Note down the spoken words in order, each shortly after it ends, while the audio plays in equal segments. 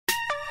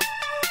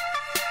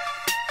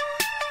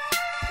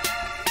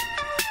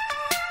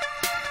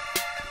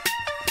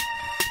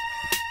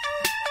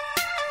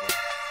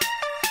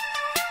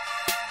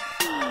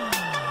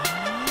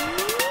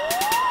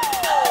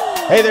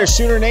Hey there,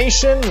 Sooner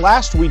Nation.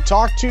 Last we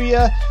talked to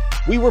you,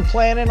 we were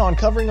planning on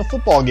covering a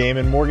football game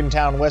in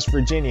Morgantown, West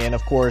Virginia. And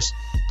of course,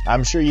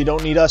 I'm sure you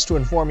don't need us to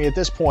inform you at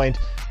this point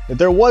that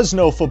there was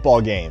no football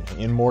game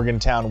in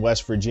Morgantown,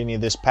 West Virginia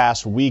this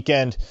past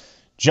weekend.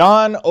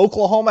 John,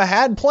 Oklahoma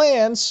had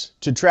plans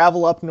to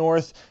travel up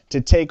north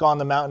to take on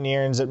the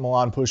Mountaineers at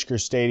Milan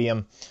Pushkar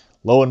Stadium.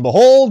 Lo and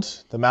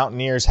behold, the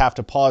Mountaineers have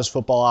to pause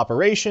football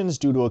operations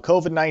due to a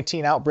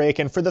COVID-19 outbreak.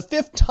 And for the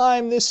fifth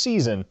time this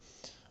season,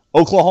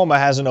 Oklahoma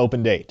has an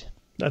open date.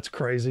 That's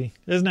crazy.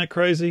 Isn't that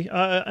crazy?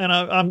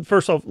 I'm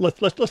first off,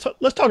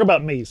 let's talk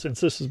about me, since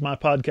this is my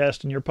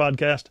podcast and your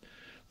podcast.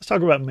 Let's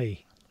talk about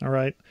me. All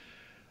right.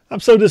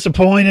 I'm so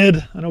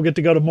disappointed. I don't get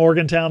to go to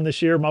Morgantown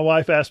this year. My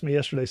wife asked me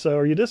yesterday, so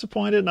are you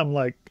disappointed? And I'm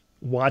like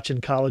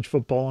watching college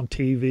football on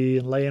TV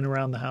and laying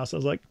around the house. I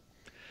was like,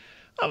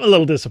 I'm a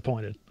little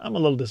disappointed.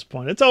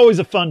 It's always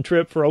a fun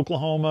trip for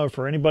Oklahoma,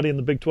 for anybody in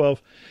the Big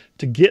 12,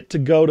 to get to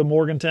go to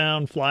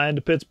Morgantown, fly into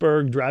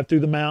Pittsburgh, drive through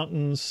the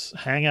mountains,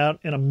 hang out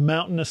in a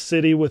mountainous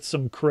city with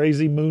some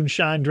crazy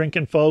moonshine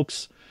drinking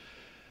folks.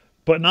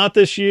 But not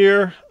this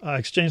year. I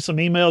exchanged some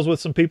emails with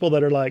some people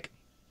that are like,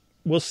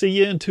 we'll see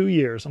you in 2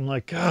 years. I'm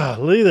like,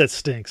 golly, that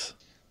stinks.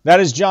 That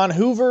is John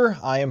Hoover.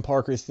 I am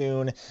Parker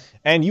Thune,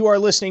 and you are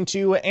listening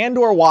to and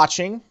or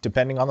watching,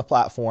 depending on the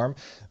platform,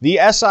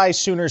 the SI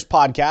Sooners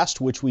podcast,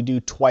 which we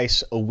do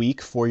twice a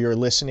week for your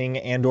listening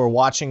and or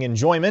watching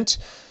enjoyment.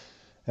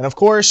 And of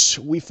course,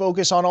 we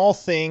focus on all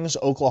things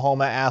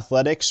Oklahoma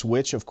athletics,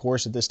 which of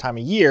course at this time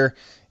of year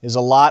is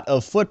a lot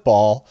of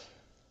football.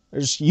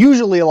 There's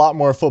usually a lot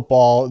more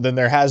football than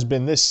there has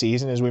been this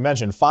season. As we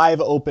mentioned, 5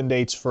 open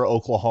dates for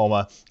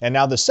Oklahoma, and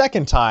now the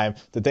second time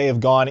that they have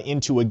gone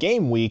into a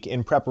game week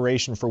in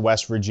preparation for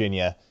West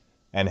Virginia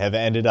and have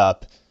ended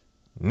up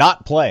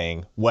not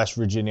playing West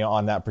Virginia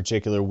on that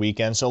particular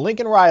weekend. So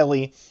Lincoln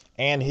Riley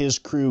and his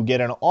crew get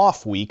an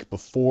off week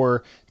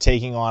before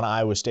taking on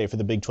Iowa State for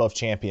the Big 12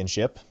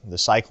 championship. The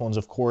Cyclones,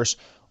 of course,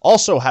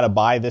 also had a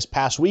bye this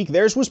past week.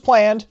 Theirs was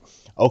planned.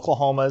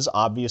 Oklahoma's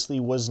obviously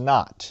was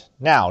not.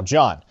 Now,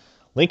 John,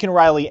 Lincoln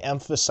Riley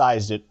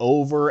emphasized it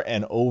over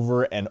and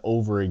over and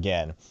over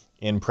again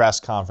in press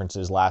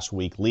conferences last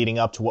week, leading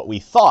up to what we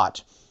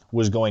thought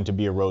was going to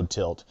be a road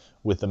tilt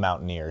with the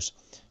Mountaineers.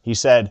 He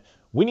said,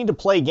 we need to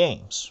play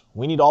games.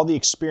 We need all the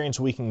experience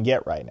we can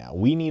get right now.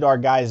 We need our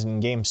guys in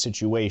game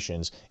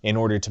situations in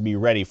order to be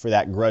ready for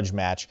that grudge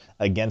match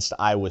against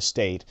Iowa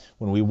State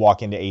when we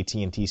walk into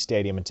AT&T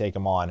Stadium and take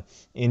them on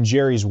in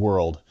Jerry's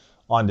World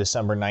on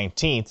December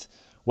 19th.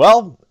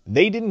 Well,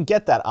 they didn't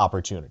get that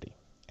opportunity.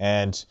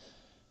 And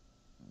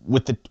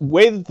with the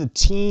way that the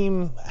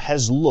team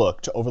has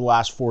looked over the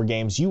last 4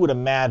 games, you would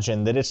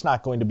imagine that it's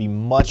not going to be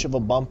much of a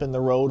bump in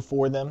the road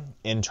for them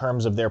in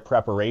terms of their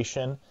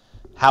preparation.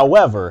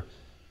 However,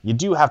 you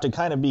do have to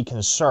kind of be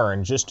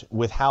concerned just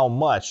with how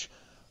much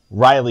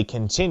Riley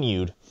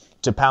continued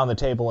to pound the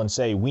table and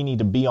say, we need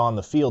to be on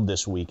the field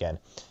this weekend.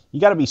 You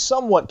got to be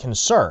somewhat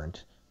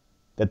concerned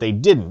that they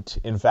didn't,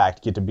 in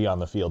fact, get to be on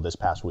the field this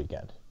past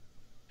weekend.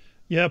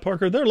 Yeah,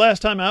 Parker, their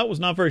last time out was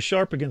not very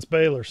sharp against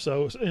Baylor.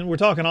 So, and we're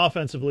talking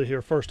offensively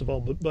here, first of all.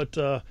 But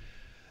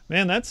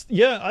man, I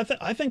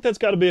think that's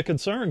got to be a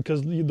concern,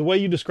 because the way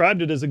you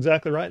described it is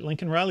exactly right.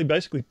 Lincoln Riley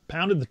basically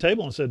pounded the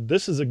table and said,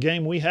 this is a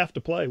game we have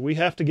to play. We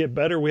have to get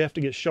better. We have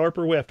to get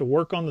sharper. We have to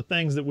work on the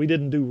things that we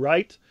didn't do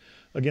right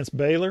against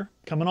Baylor,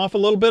 coming off a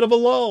little bit of a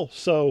lull.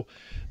 So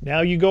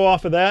now you go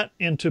off of that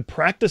into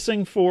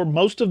practicing for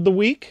most of the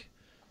week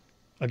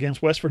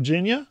against West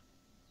Virginia,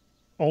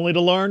 only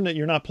to learn that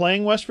you're not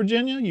playing West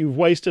Virginia. You've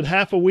wasted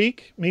half a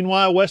week.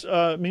 Meanwhile,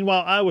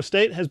 Iowa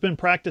State has been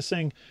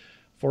practicing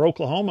for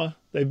Oklahoma.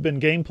 They've been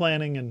game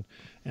planning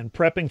and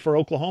prepping for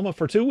Oklahoma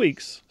for 2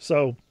 weeks.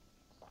 So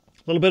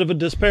a little bit of a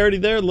disparity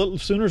there.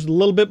 Sooners a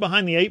little bit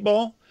behind the 8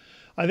 ball.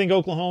 I think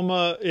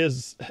Oklahoma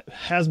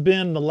has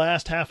been the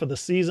last half of the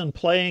season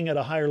playing at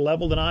a higher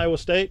level than Iowa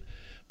State.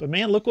 But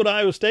man, look what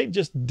Iowa State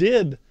just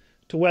did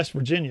to West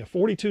Virginia.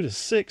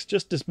 42-6,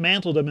 just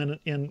dismantled them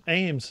in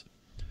Ames.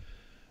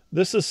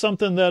 This is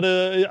something that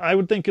I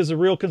would think is a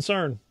real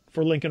concern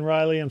for Lincoln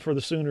Riley and for the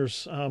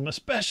Sooners,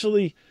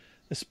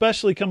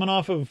 especially coming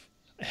off of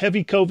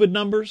heavy COVID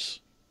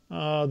numbers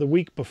the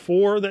week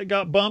before that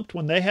got bumped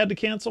when they had to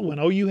cancel, when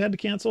OU had to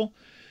cancel.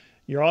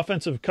 Your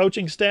offensive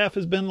coaching staff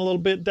has been a little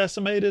bit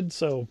decimated.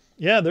 So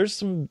yeah,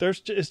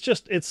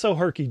 it's so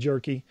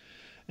herky-jerky,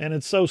 and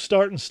it's so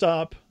start and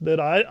stop that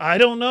I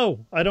don't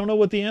know. I don't know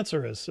what the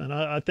answer is. And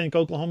I think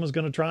Oklahoma's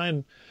going to try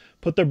and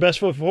put their best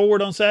foot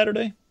forward on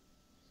Saturday.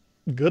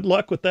 Good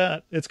luck with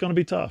that. It's going to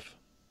be tough.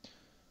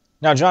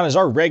 Now, John, as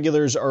our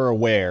regulars are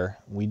aware,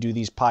 we do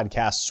these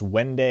podcasts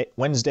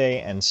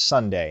Wednesday and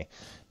Sunday.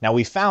 Now,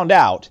 we found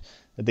out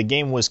that the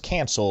game was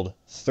canceled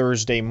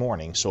Thursday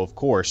morning. So, of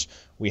course,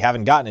 we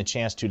haven't gotten a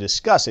chance to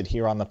discuss it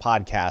here on the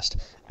podcast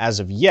as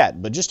of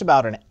yet. But just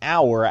about an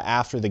hour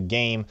after the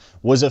game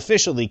was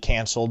officially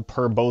canceled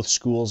per both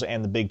schools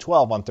and the Big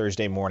 12 on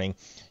Thursday morning,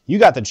 you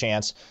got the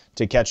chance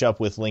to catch up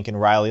with Lincoln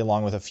Riley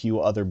along with a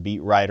few other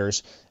beat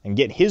writers and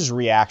get his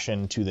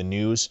reaction to the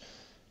news.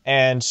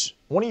 And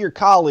one of your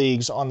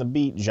colleagues on the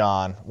beat,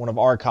 John, one of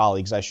our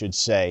colleagues, I should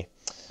say,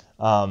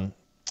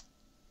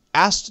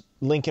 asked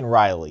Lincoln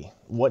Riley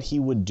what he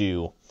would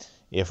do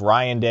if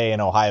Ryan Day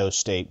and Ohio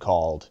State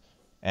called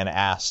and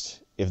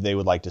asked if they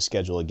would like to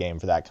schedule a game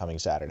for that coming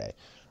Saturday.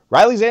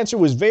 Riley's answer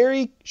was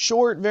very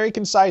short, very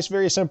concise,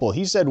 very simple.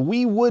 He said,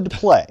 we would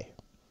play.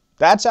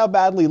 That's how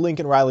badly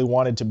Lincoln Riley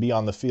wanted to be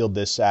on the field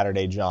this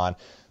Saturday, John,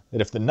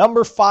 that if the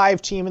number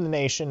 5 team in the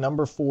nation,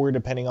 number 4,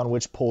 depending on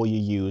which poll you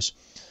use,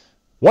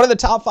 one of the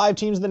top 5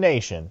 teams in the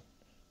nation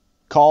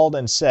called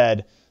and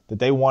said that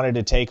they wanted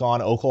to take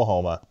on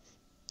Oklahoma,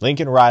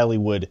 Lincoln Riley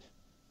would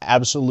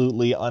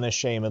absolutely,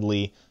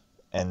 unashamedly,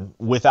 and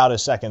without a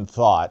second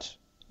thought,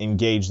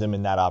 engage them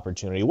in that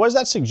opportunity. What does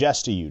that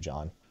suggest to you,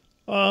 John?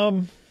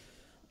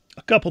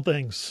 A couple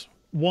things.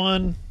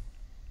 One,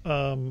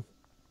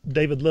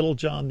 David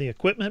Littlejohn, the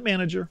equipment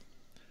manager,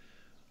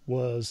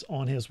 was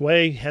on his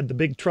way, had the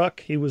big truck.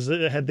 He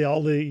had the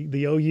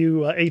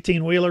OU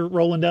 18-wheeler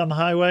rolling down the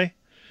highway,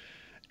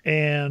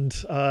 and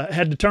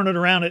had to turn it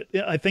around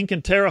I think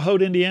in Terre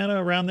Haute,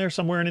 Indiana, around there,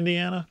 somewhere in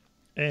Indiana.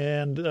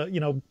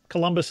 And,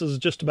 Columbus is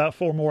just about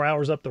 4 more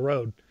hours up the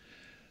road.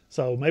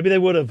 So maybe they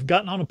would have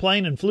gotten on a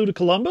plane and flew to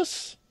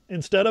Columbus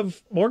instead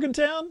of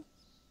Morgantown.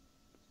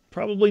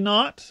 Probably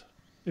not,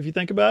 if you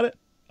think about it.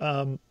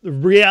 The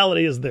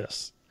reality is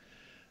this.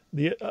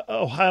 The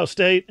Ohio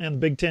State and the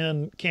Big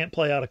Ten can't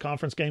play out of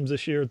conference games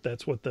this year.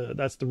 That's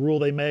the rule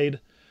they made.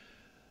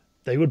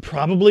 They would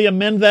probably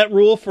amend that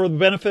rule for the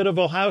benefit of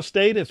Ohio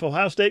State. If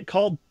Ohio State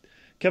called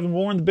Kevin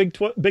Warren,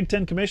 the Big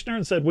Ten commissioner,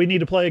 and said, we need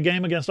to play a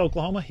game against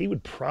Oklahoma, he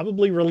would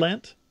probably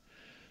relent.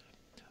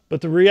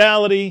 But the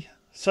reality,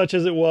 such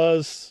as it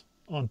was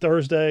on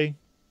Thursday,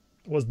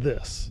 was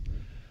this.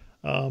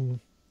 You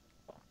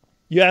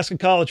ask a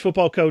college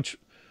football coach,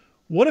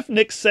 what if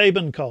Nick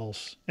Saban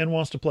calls and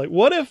wants to play?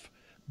 What if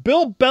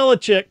Bill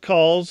Belichick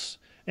calls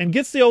and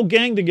gets the old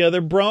gang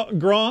together,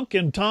 Gronk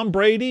and Tom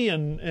Brady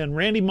and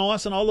Randy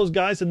Moss and all those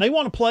guys, and they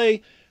want to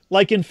play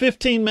like in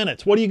 15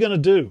 minutes? What are you going to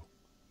do?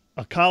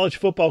 A college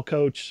football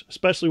coach,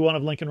 especially one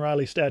of Lincoln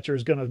Riley's stature,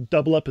 is going to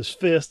double up his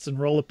fists and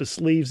roll up his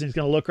sleeves, and he's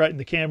going to look right in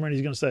the camera, and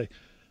he's going to say,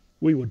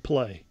 we would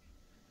play,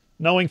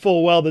 knowing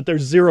full well that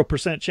there's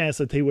 0% chance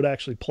that he would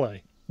actually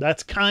play.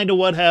 That's kind of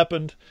what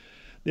happened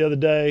the other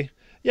day.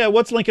 Yeah,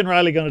 what's Lincoln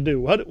Riley going to do?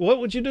 What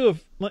would you do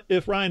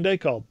if Ryan Day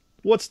called?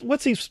 What's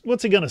he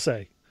going to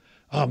say?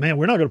 Oh, man,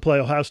 we're not going to play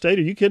Ohio State.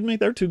 Are you kidding me?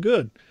 They're too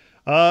good.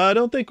 I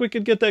don't think we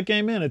could get that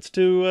game in. It's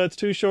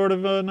too short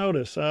of a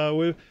notice.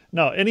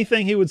 No,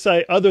 anything he would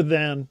say other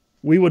than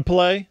we would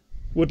play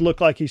would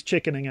look like he's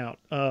chickening out.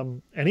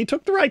 And he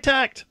took the right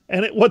tact.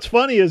 And what's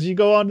funny is you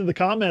go onto the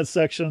comments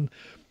section,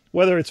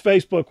 whether it's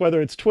Facebook,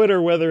 whether it's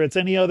Twitter, whether it's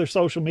any other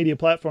social media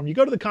platform, you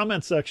go to the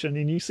comments section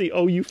and you see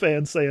OU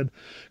fans saying,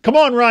 come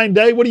on, Ryan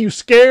Day, what are you,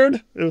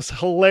 scared? It was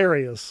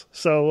hilarious.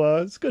 So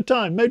it's a good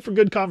time. Made for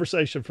good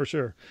conversation for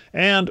sure.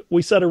 And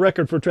we set a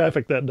record for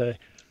traffic that day.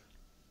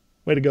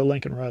 Way to go,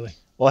 Lincoln Riley.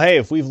 Well, hey,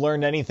 if we've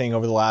learned anything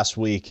over the last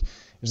week,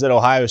 is that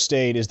Ohio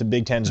State is the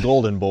Big Ten's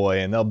golden boy,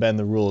 and they'll bend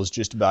the rules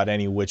just about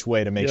any which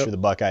way to make sure the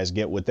Buckeyes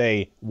get what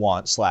they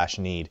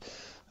want/need.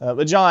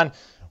 But, John,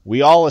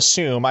 we all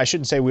assume, I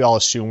shouldn't say we all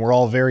assume, we're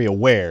all very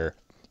aware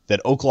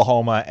that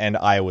Oklahoma and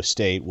Iowa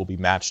State will be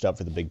matched up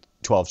for the Big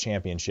 12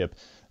 championship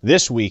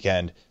this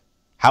weekend.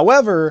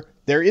 However,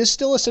 there is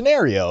still a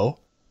scenario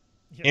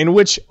in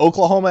which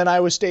Oklahoma and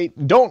Iowa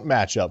State don't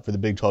match up for the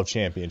Big 12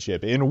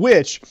 championship, in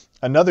which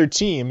another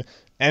team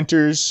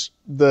enters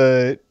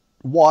the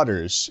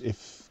waters,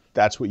 if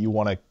that's what you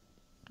want to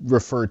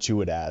refer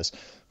to it as.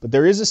 But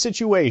there is a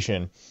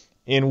situation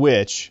in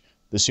which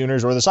the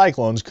Sooners or the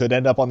Cyclones could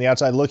end up on the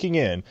outside looking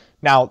in.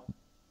 Now,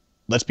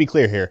 let's be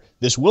clear here.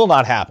 This will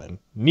not happen.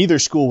 Neither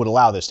school would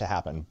allow this to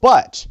happen.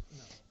 But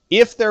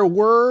if there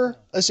were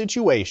a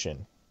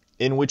situation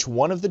in which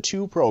one of the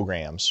two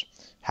programs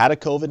had a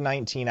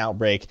COVID-19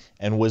 outbreak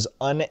and was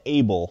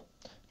unable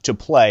to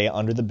play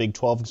under the Big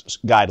 12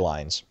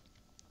 guidelines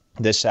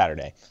this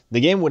Saturday, the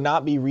game would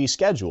not be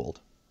rescheduled.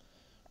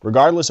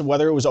 Regardless of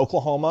whether it was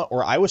Oklahoma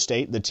or Iowa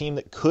State, the team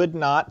that could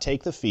not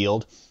take the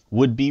field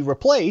would be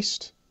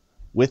replaced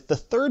with the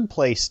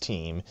third-place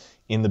team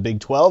in the Big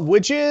 12,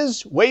 which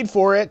is, wait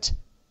for it,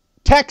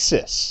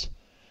 Texas.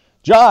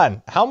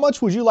 John, how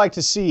much would you like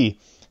to see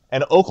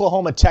an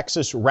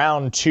Oklahoma-Texas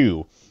round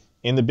 2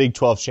 in the Big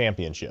 12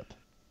 championship?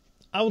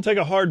 I will take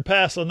a hard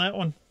pass on that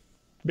one.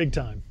 Big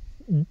time.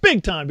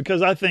 Big time,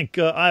 because I think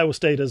Iowa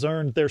State has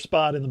earned their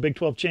spot in the Big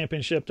 12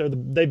 championship.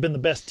 They've been the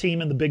best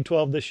team in the Big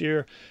 12 this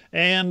year.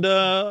 And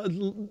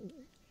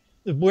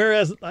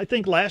whereas I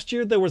think last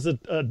year there was a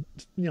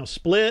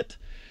split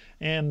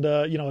and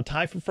a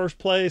tie for first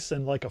place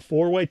and like a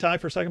 4-way tie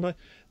for second place.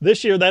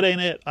 This year, that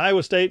ain't it.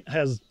 Iowa State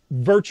has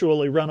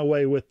virtually run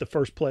away with the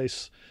first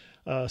place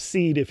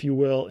seed, if you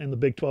will, in the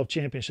Big 12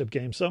 championship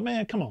game. So,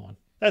 man, come on.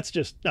 That's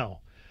just, no.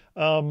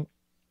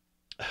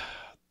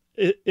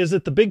 Is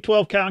it the Big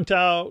 12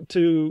 kowtowing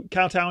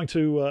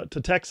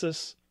to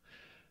Texas?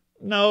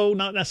 No,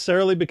 not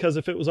necessarily, because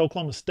if it was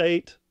Oklahoma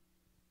State,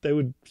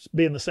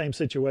 be in the same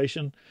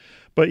situation.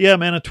 But yeah,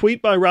 man, a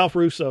tweet by Ralph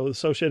Russo, the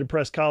Associated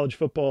Press college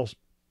football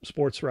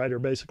sports writer,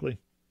 basically.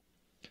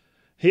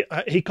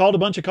 He called a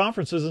bunch of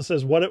conferences and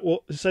said,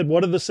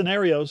 what are the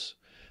scenarios?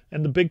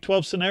 And the Big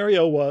 12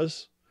 scenario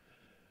was,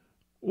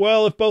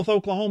 well, if both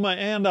Oklahoma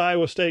and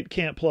Iowa State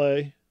can't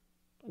play,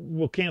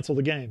 we'll cancel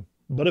the game.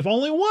 But if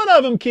only one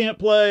of them can't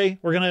play,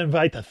 we're going to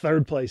invite the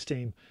third place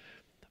team.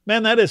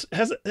 Man, has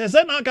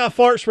that not got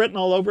farce written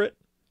all over it?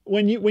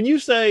 When you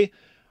say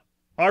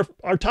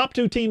our top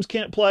two teams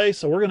can't play,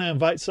 so we're going to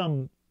invite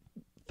some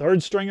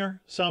third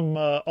stringer, some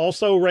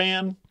also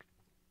ran.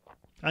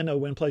 I know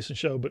win, place, and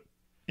show, but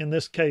in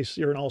this case,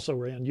 you're an also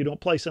ran. You don't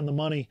place in the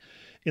money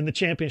in the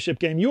championship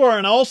game. You are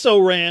an also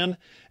ran,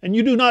 and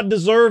you do not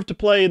deserve to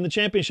play in the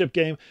championship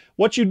game.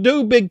 What you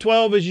do, Big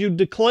 12, is you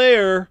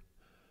declare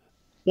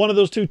one of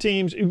those two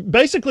teams.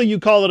 Basically, you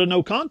call it a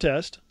no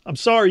contest. I'm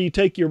sorry, you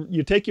take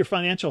your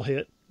financial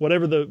hit,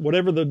 whatever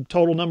the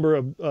total number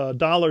of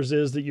dollars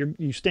is that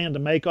you stand to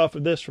make off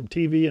of this from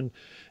TV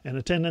and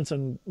attendance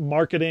and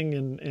marketing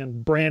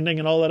and branding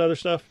and all that other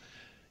stuff.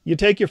 You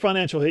take your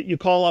financial hit, you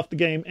call off the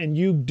game, and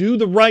you do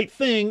the right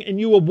thing, and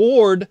you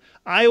award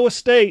Iowa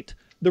State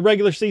the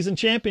regular season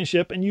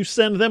championship, and you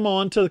send them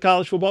on to the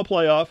college football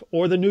playoff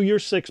or the New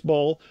Year's Six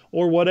Bowl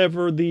or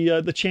whatever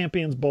the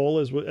Champions Bowl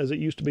is, as it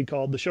used to be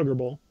called, the Sugar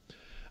Bowl.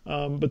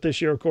 But this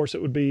year, of course,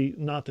 it would be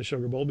not the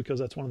Sugar Bowl because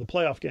that's one of the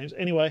playoff games.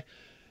 Anyway,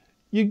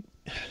 you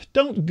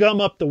don't gum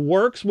up the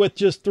works with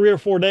just 3 or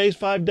 4 days,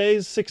 5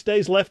 days, 6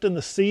 days left in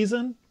the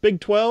season.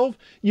 Big 12,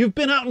 you've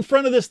been out in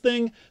front of this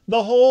thing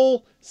the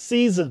whole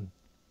season.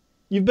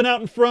 You've been out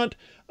in front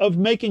of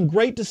making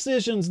great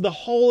decisions the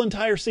whole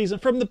entire season,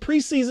 from the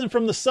preseason,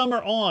 from the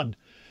summer on.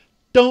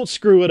 Don't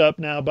screw it up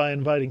now by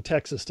inviting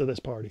Texas to this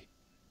party.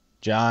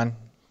 John,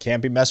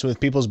 can't be messing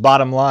with people's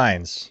bottom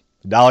lines.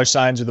 The dollar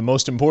signs are the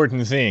most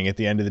important thing at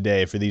the end of the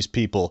day for these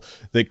people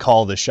that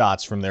call the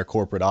shots from their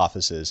corporate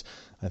offices.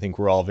 I think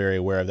we're all very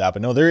aware of that.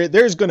 But no,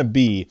 there's going to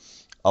be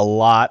a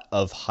lot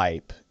of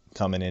hype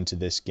coming into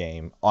this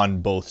game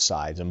on both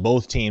sides. And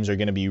both teams are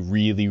going to be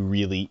really,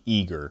 really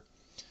eager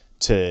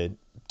to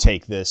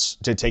take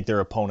their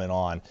opponent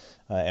on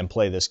and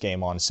play this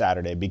game on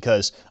Saturday,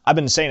 because I've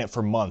been saying it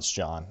for months,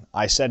 John.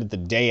 I said it the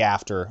day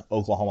after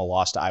Oklahoma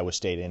lost to Iowa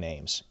State in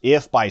Ames.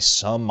 If by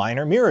some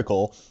minor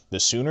miracle the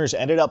Sooners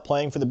ended up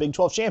playing for the Big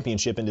 12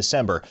 championship in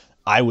December,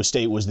 Iowa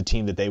State was the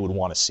team that they would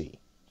want to see,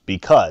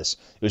 because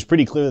it was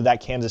pretty clear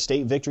that Kansas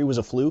State victory was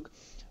a fluke,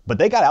 but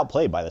they got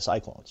outplayed by the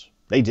Cyclones.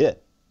 They did.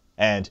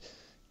 And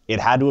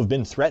it had to have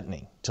been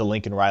threatening to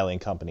Lincoln Riley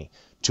and company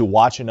to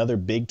watch another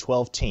Big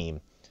 12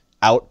 team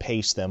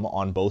outpace them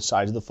on both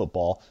sides of the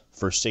football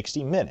for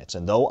 60 minutes.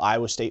 And though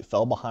Iowa State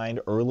fell behind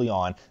early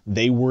on,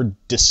 they were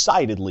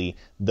decidedly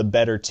the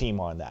better team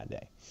on that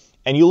day.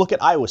 And you look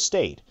at Iowa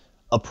State,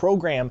 a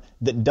program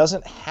that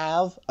doesn't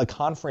have a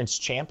conference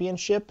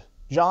championship,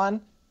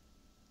 John,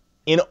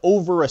 in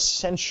over a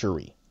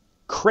century.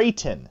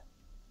 Creighton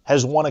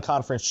has won a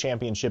conference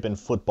championship in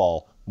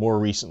football more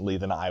recently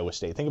than Iowa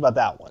State. Think about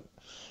that one.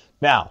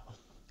 Now,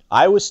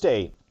 Iowa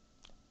State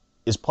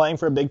is playing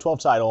for a Big 12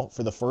 title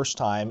for the first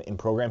time in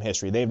program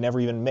history. They've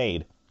never even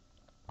made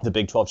the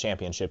Big 12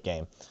 championship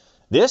game.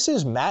 This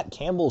is Matt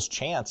Campbell's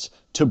chance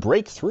to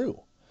break through.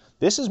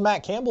 This is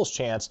Matt Campbell's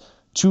chance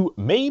to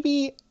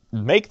maybe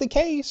make the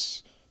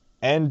case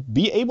and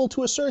be able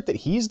to assert that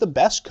he's the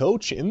best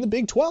coach in the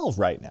Big 12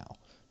 right now.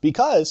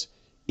 Because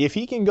if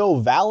he can go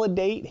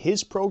validate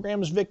his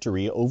program's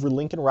victory over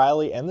Lincoln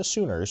Riley and the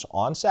Sooners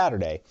on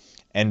Saturday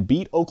and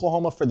beat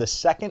Oklahoma for the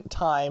second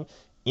time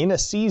in a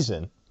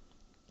season,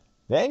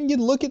 then you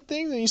look at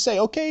things and you say,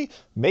 okay,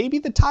 maybe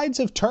the tides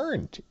have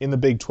turned in the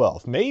Big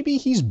 12. Maybe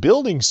he's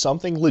building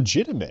something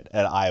legitimate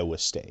at Iowa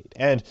State.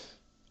 And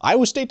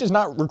Iowa State does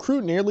not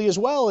recruit nearly as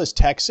well as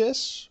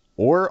Texas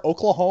or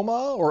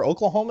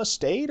Oklahoma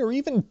State or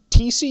even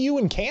TCU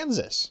and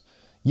Kansas.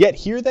 Yet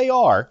here they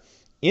are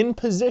in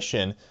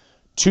position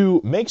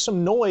to make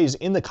some noise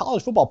in the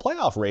college football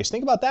playoff race.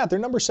 Think about that. They're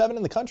number 7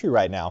 in the country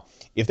right now.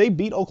 If they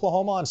beat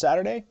Oklahoma on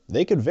Saturday,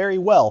 they could very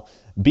well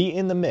be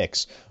in the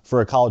mix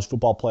for a college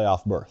football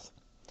playoff berth.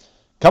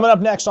 Coming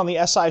up next on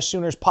the SI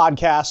Sooners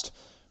podcast,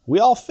 we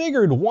all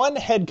figured one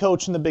head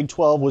coach in the Big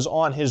 12 was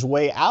on his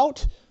way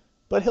out,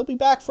 but he'll be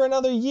back for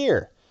another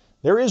year.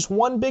 There is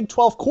one Big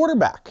 12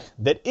 quarterback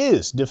that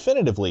is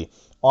definitively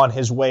on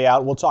his way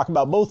out. We'll talk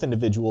about both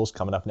individuals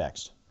coming up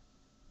next.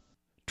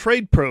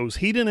 Trade Pros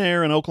Heat and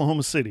Air in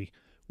Oklahoma City.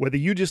 Whether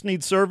you just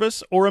need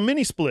service or a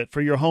mini split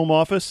for your home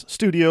office,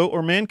 studio,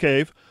 or man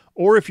cave,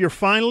 or if you're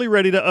finally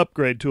ready to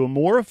upgrade to a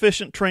more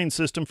efficient train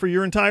system for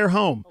your entire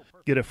home,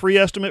 get a free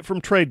estimate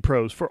from Trade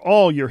Pros for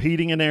all your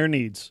heating and air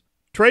needs.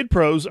 Trade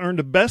Pros earned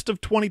a Best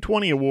of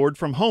 2020 award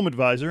from Home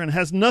Advisor and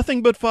has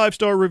nothing but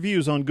 5-star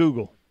reviews on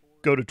Google.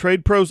 Go to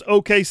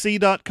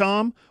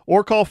TradeProsOKC.com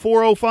or call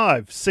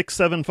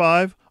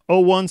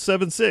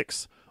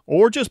 405-675-0176.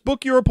 Or just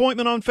book your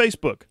appointment on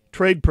Facebook.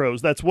 Trade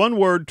Pros, that's one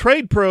word,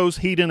 Trade Pros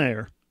Heat and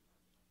Air.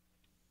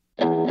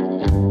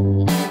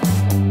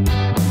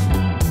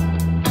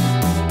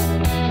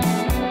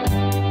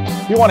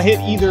 you want to hit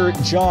either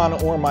John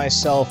or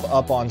myself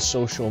up on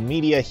social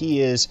media,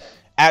 he is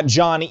at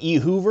John E.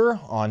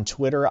 Hoover on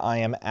Twitter. I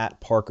am at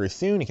Parker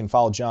Thune. You can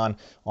follow John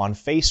on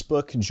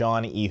Facebook,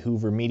 John E.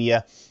 Hoover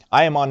Media.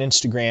 I am on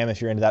Instagram, if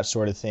you're into that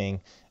sort of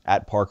thing,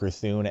 at Parker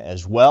Thune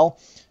as well.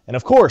 And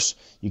of course,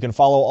 you can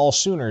follow all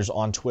Sooners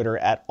on Twitter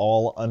at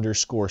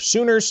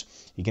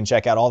all_Sooners. You can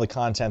check out all the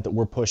content that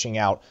we're pushing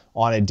out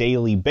on a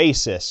daily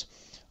basis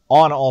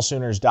on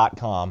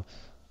allsooners.com,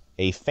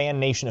 a Fan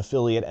Nation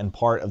affiliate and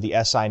part of the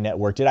SI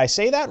network. Did I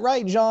say that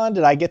right, John?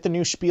 Did I get the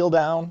new spiel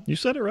down? You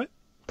said it right.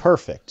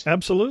 Perfect.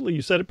 Absolutely.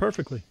 You said it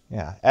perfectly.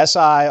 Yeah.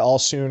 SI, All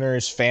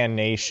Sooners, Fan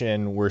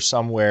Nation, we're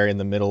somewhere in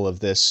the middle of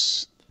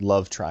this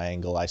love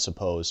triangle, I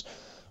suppose.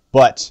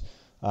 But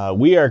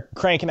we are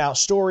cranking out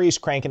stories,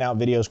 cranking out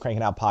videos,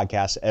 cranking out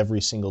podcasts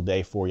every single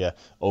day for you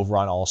over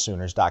on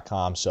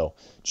allsooners.com. So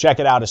check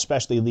it out,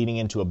 especially leading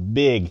into a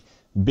big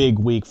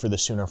week for the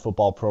Sooner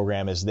football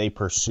program as they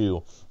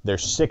pursue their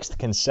 6th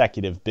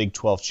consecutive Big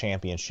 12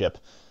 championship.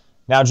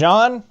 Now,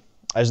 John,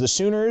 as the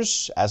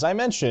Sooners, as I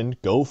mentioned,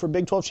 go for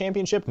Big 12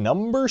 championship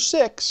number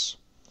 6.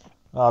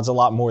 Well, it's a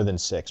lot more than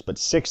 6, but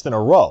 6th in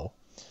a row.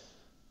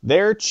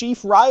 Their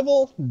chief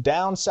rival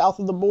down south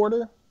of the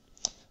border,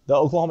 the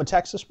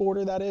Oklahoma-Texas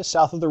border, that is,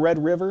 south of the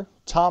Red River,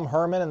 Tom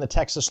Herman and the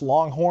Texas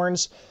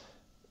Longhorns,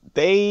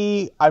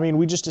 we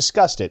just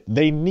discussed it.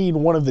 They need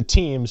one of the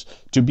teams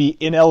to be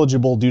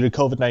ineligible due to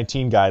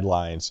COVID-19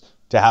 guidelines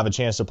to have a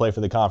chance to play for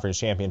the conference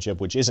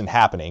championship, which isn't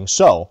happening.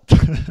 So,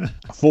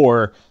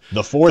 for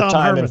the 4th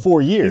time Herman, in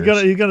 4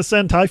 years, he's gonna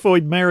send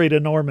Typhoid Mary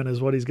to Norman,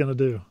 is what he's gonna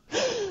do.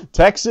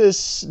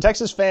 Texas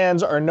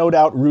fans are no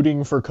doubt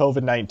rooting for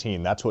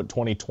COVID-19. That's what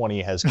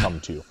 2020 has come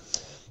to.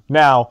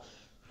 Now,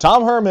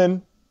 Tom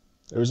Herman,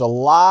 there was a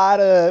lot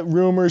of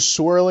rumors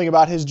swirling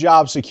about his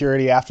job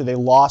security after they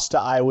lost to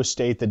Iowa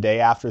State the day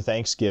after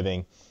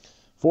Thanksgiving.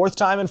 4th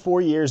time in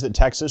 4 years that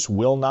Texas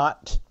will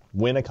not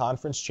win a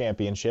conference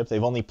championship.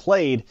 They've only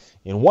played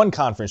in one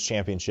conference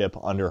championship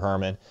under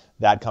Herman,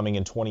 that coming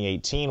in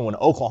 2018 when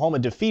Oklahoma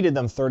defeated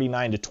them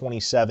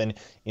 39-27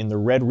 in the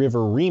Red River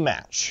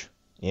rematch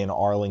in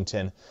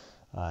Arlington.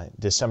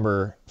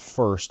 December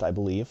 1st, I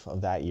believe,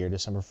 of that year,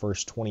 December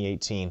 1st,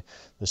 2018,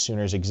 the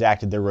Sooners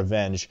exacted their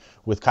revenge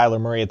with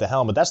Kyler Murray at the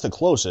helm. But that's the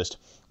closest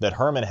that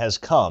Herman has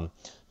come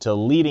to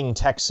leading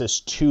Texas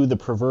to the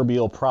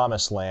proverbial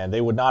promised land.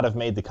 They would not have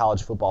made the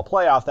college football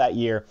playoff that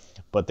year,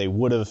 but they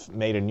would have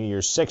made a New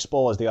Year's Six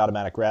Bowl as the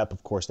automatic rep.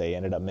 Of course, they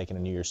ended up making a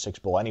New Year's Six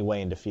Bowl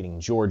anyway and defeating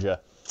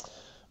Georgia.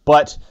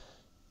 But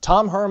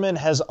Tom Herman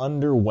has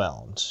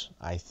underwhelmed,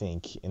 I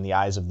think, in the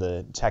eyes of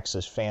the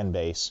Texas fan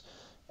base.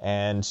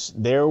 And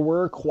there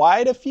were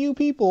quite a few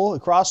people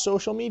across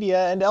social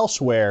media and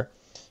elsewhere,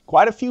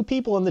 quite a few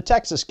people in the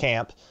Texas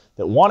camp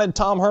that wanted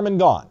Tom Herman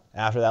gone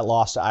after that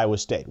loss to Iowa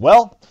State.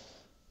 Well,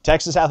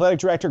 Texas Athletic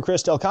Director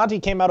Chris Del Conte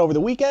came out over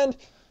the weekend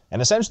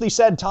and essentially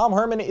said Tom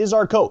Herman is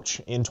our coach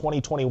in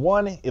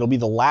 2021. It'll be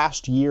the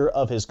last year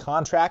of his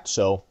contract,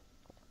 so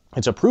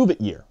it's a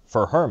prove-it year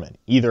for Herman.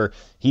 Either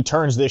he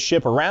turns this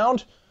ship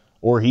around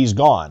or he's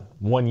gone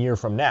 1 year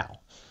from now.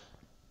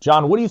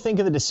 John, what do you think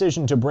of the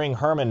decision to bring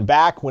Herman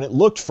back when it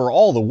looked for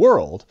all the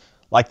world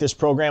like this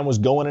program was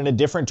going in a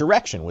different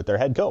direction with their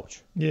head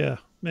coach? Yeah,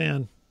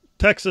 man.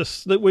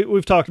 Texas,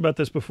 we've talked about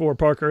this before,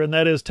 Parker, and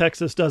that is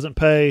Texas doesn't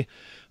pay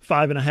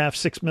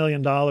 $5.5–6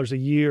 million a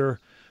year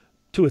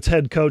to its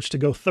head coach to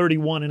go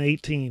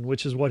 31-18,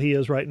 which is what he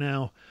is right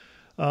now,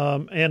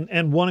 and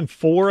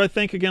 1-4, I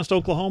think, against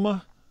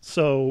Oklahoma.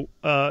 So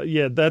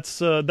yeah,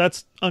 that's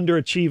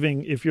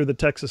underachieving if you're the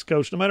Texas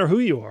coach, no matter who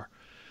you are.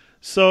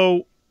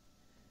 So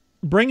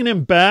bringing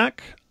him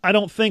back, I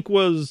don't think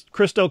was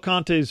Chris Del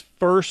Conte's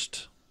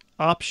first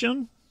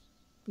option,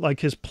 like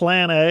his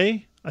plan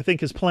A. I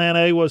think his plan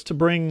A was to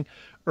bring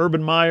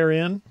Urban Meyer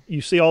in. You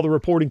see all the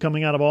reporting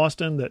coming out of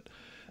Austin that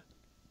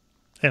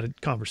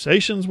had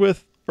conversations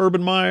with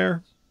Urban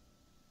Meyer,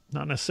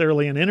 not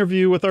necessarily an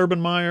interview with Urban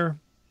Meyer.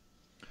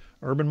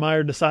 Urban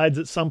Meyer decides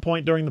at some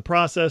point during the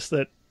process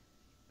that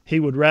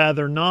he would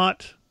rather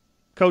not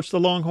coach the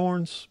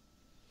Longhorns.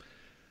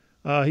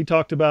 He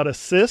talked about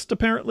assist,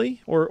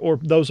 apparently, or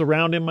those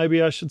around him,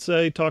 maybe I should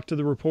say, talked to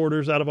the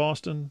reporters out of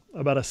Austin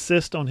about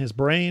assist on his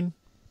brain.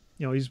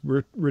 You know, he's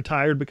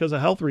retired because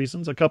of health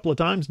reasons a couple of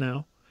times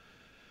now.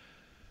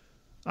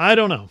 I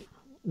don't know.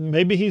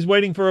 Maybe he's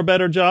waiting for a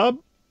better job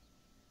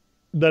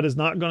that is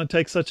not going to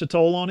take such a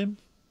toll on him.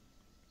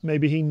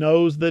 Maybe he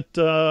knows that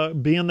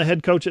being the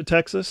head coach at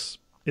Texas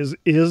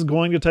is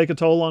going to take a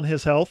toll on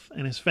his health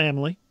and his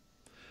family.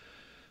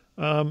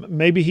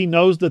 Maybe he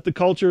knows that the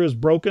culture is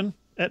broken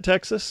at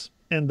Texas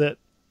and that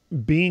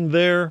being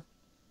there,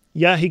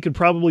 yeah, he could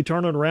probably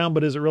turn it around,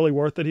 but is it really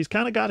worth it? He's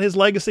kind of got his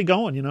legacy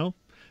going, you know.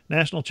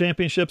 National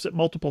championships at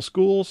multiple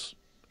schools.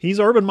 He's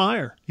Urban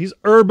Meyer. He's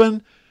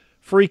Urban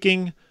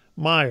freaking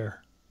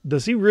Meyer.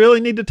 Does he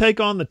really need to take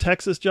on the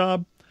Texas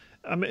job?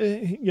 I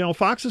mean, you know,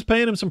 Fox is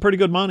paying him some pretty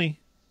good money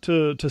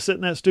to sit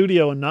in that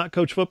studio and not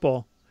coach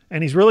football,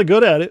 and he's really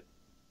good at it.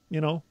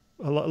 You know,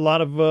 a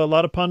lot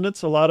of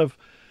pundits, a lot of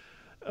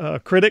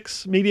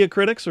media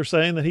critics are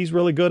saying that he's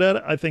really good at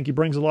it. I think he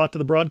brings a lot to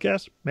the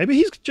broadcast. Maybe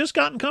he's just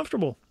gotten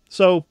comfortable.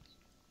 So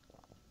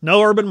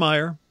no Urban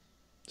Meyer.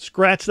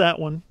 Scratch that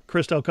one,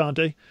 Chris Del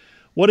Conte.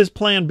 What is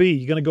plan B?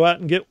 You going to go out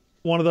and get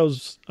one of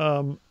those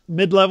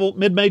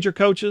mid-major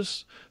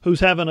coaches who's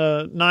having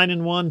a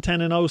 9-1,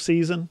 10-0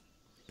 season?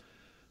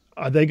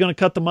 Are they going to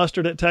cut the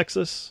mustard at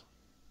Texas?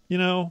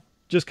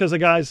 Just because the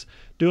guy's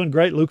doing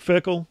great. Luke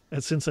Fickell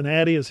at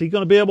Cincinnati, is he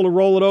going to be able to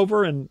roll it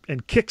over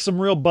and kick some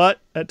real butt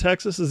at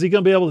Texas? Is he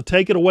going to be able to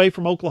take it away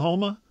from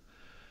Oklahoma?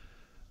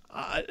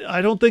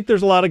 I don't think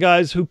there's a lot of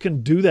guys who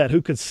can do that,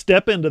 who could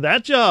step into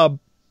that job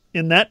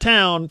in that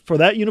town for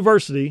that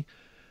university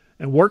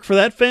and work for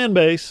that fan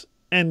base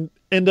and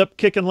end up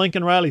kicking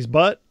Lincoln Riley's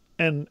butt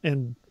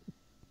and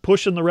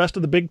pushing the rest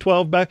of the Big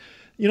 12 back.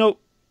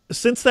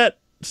 Since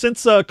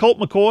Colt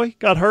McCoy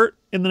got hurt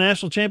in the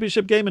national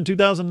championship game in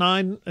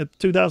 2009 at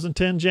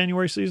 2010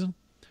 January season,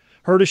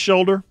 hurt his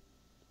shoulder.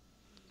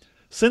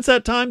 Since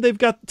that time,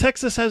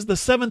 Texas has the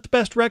 7th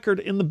best record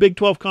in the Big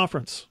 12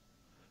 conference.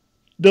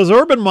 Does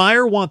Urban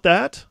Meyer want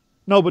that?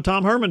 No, but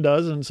Tom Herman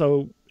does, and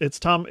so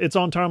it's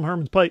on Tom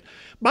Herman's plate.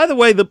 By the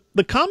way, the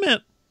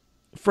comment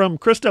from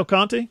Chris Del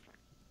Conte,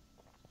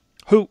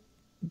 who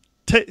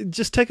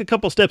just take a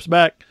couple steps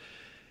back,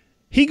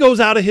 he goes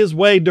out of his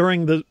way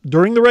during the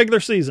regular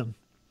season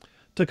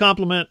to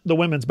compliment the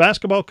women's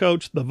basketball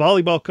coach, the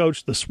volleyball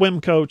coach, the swim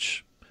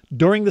coach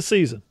during the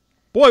season.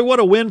 Boy, what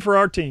a win for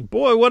our team.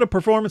 Boy, what a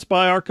performance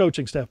by our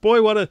coaching staff.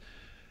 Boy,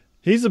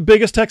 he's the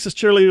biggest Texas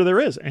cheerleader there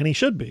is, and he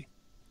should be.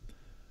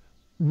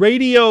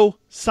 Radio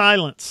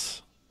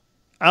silence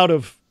out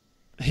of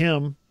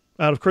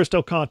Chris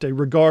Del Conte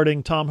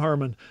regarding Tom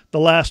Herman the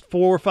last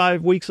 4 or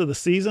 5 weeks of the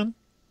season.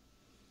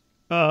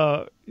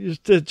 It's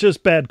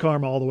just bad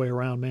karma all the way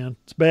around, man.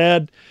 It's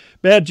bad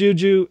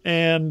juju.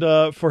 And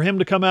for him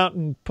to come out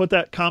and put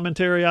that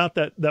commentary out,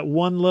 that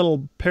one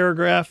little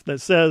paragraph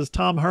that says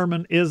Tom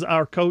Herman is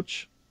our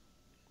coach.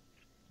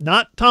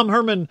 Not Tom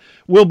Herman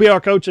will be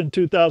our coach in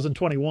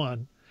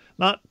 2021.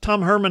 Not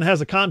Tom Herman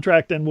has a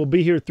contract and will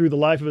be here through the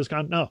life of his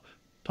contract. No,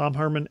 Tom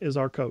Herman is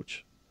our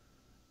coach.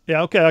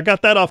 Yeah, okay, I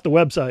got that off the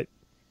website,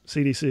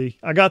 CDC.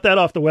 I got that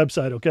off the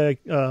website, okay?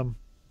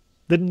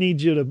 Didn't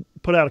need you to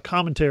put out a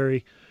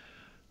commentary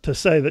to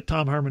say that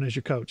Tom Herman is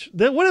your coach.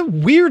 What a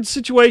weird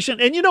situation.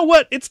 And you know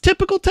what? It's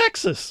typical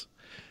Texas.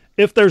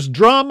 If there's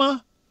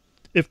drama,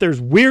 if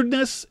there's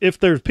weirdness, if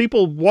there's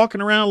people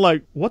walking around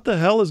like, what the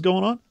hell is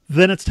going on?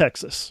 Then it's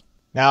Texas.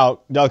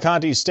 Now, Del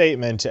Conte's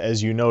statement,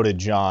 as you noted,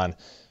 John,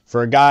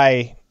 for a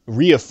guy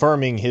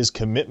reaffirming his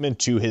commitment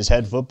to his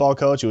head football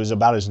coach, it was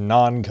about as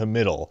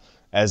non-committal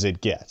as it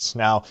gets.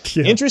 Now,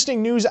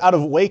 Interesting news out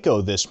of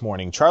Waco this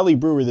morning. Charlie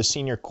Brewer, the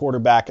senior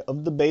quarterback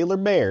of the Baylor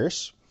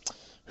Bears,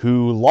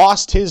 who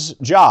lost his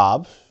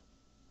job,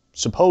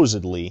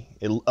 supposedly,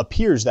 it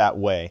appears that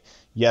way,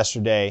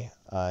 yesterday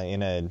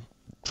in a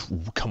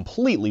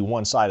completely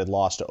one-sided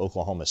loss to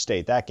Oklahoma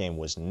State. That game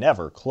was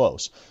never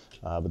close.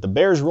 But the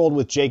Bears rolled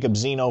with Jacob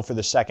Zeno for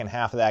the second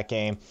half of that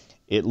game.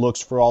 It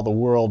looks for all the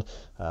world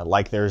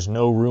like there's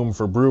no room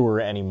for Brewer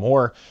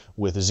anymore,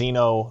 with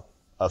Zeno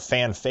a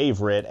fan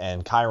favorite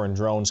and Kyron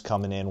Drones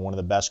coming in, one of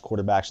the best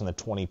quarterbacks in the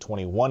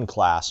 2021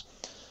 class.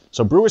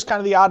 So Brewer's kind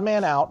of the odd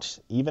man out,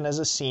 even as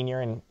a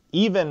senior, and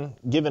even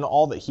given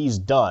all that he's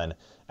done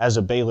as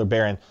a Baylor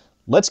Bear. And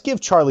let's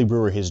give Charlie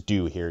Brewer his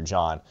due here,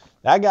 John.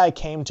 That guy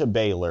came to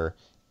Baylor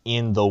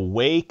in the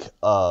wake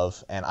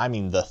of, and I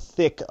mean the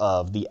thick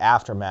of, the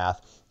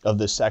aftermath of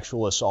the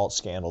sexual assault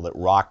scandal that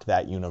rocked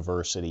that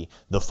university.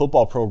 The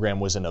football program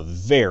was in a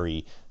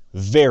very,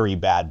 very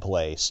bad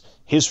place.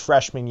 His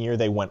freshman year,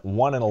 they went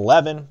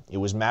 1-11. It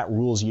was Matt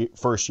Rule's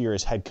first year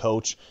as head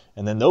coach.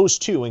 And then those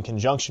two, in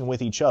conjunction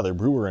with each other,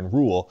 Brewer and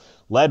Rule,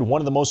 led one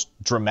of the most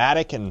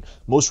dramatic and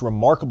most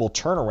remarkable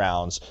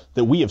turnarounds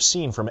that we have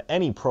seen from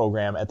any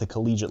program at the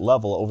collegiate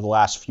level over the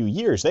last few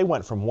years. They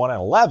went from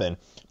 1-11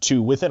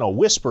 to within a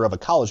whisper of a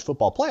college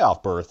football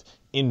playoff berth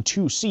in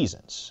 2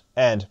 seasons.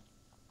 And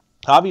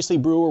obviously,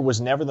 Brewer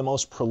was never the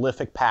most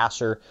prolific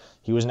passer.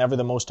 He was never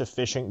the most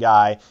efficient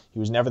guy. He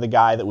was never the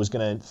guy that was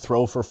going to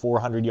throw for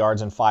 400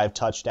 yards and 5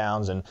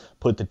 touchdowns and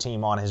put the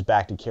team on his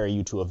back to carry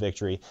you to a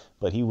victory.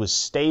 But he was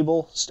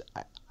stable.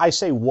 I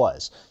say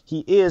was.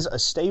 He is a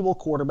stable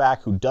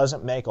quarterback who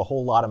doesn't make a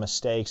whole lot of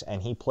mistakes,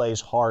 and he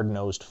plays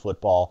hard-nosed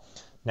football.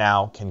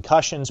 Now,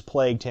 concussions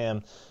plagued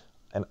him,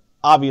 and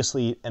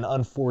obviously an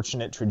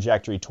unfortunate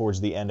trajectory towards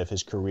the end of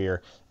his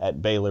career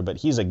at Baylor. But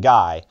he's a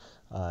guy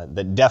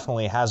that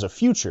definitely has a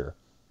future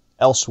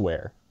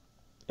elsewhere,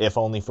 if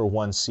only for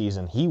one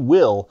season. He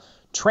will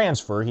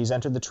transfer. He's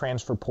entered the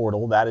transfer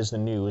portal. That is the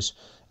news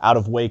out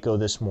of Waco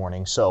this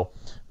morning. So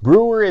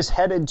Brewer is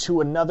headed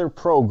to another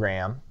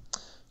program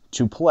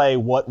to play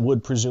what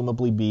would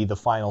presumably be the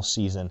final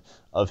season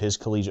of his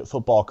collegiate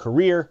football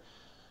career.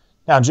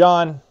 Now,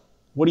 John,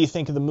 what do you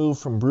think of the move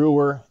from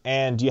Brewer?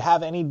 And do you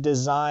have any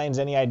designs,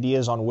 any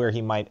ideas on where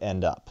he might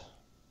end up?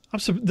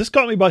 This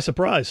caught me by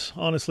surprise,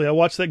 honestly. I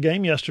watched that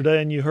game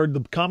yesterday, and you heard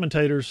the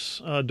commentators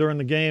during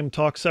the game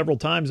talk several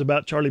times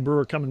about Charlie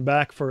Brewer coming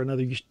back for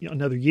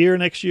another year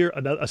next year,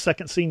 a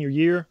second senior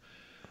year.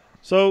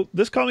 So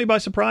this caught me by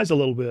surprise a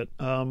little bit.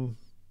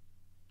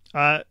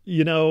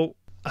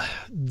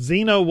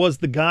 Zeno was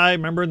the guy,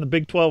 remember in the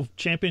Big 12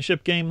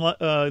 championship game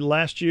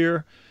last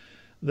year,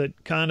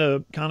 that kind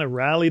of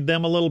rallied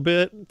them a little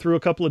bit, threw a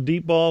couple of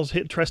deep balls,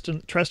 hit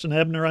Treston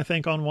Ebner, I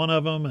think, on one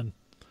of them, and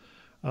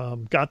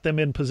got them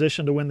in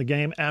position to win the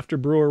game after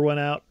Brewer went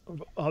out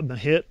on the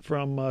hit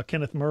from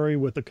Kenneth Murray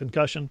with the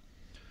concussion.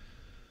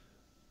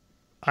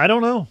 I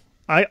don't know.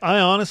 I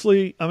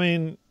honestly, I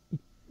mean,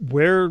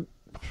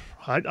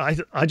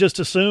 I just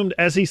assumed,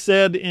 as he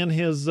said in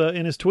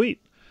his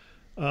tweet,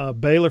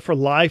 Baylor for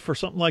life or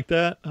something like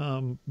that,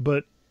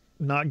 but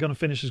not going to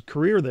finish his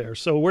career there.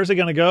 So where's he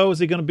going to go? Is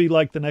he going to be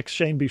like the next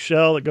Shane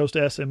Buechele that goes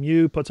to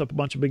SMU, puts up a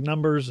bunch of big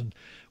numbers and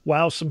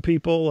wows some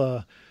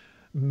people?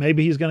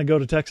 Maybe he's going to go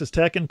to Texas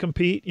Tech and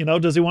compete.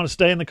 Does he want to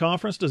stay in the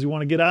conference? Does he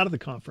want to get out of the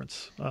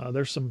conference?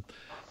 There's going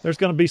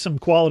to be some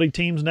quality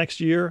teams next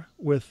year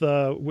with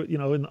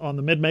on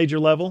the mid-major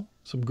level,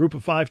 some group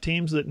of 5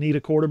 teams that need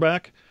a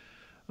quarterback.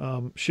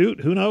 Who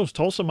knows?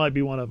 Tulsa might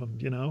be one of them.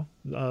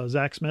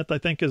 Zach Smith, I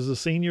think, is a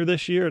senior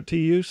this year at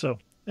TU. So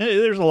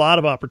there's a lot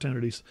of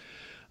opportunities.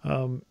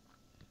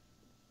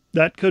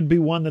 That could be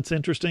one that's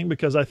interesting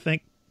because I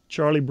think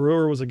Charlie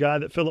Brewer was a guy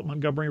that Philip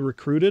Montgomery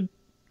recruited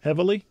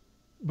heavily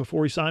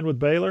before he signed with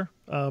Baylor.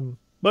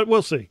 But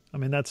we'll see. I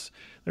mean,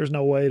 there's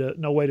no way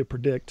to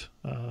predict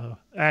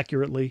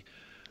accurately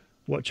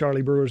what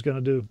Charlie Brewer is going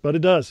to do. But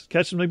it does.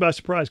 Catches me by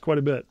surprise quite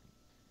a bit.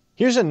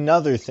 Here's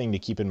another thing to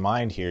keep in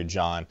mind here,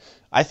 John.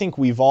 I think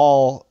we've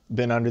all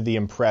been under the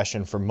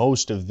impression for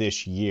most of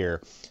this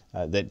year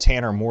that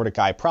Tanner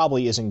Mordecai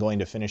probably isn't going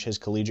to finish his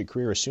collegiate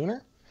career a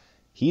Sooner.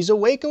 He's a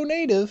Waco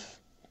native,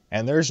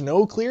 and there's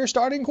no clear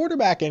starting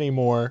quarterback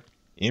anymore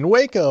in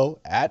Waco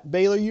at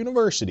Baylor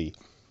University.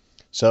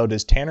 So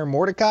does Tanner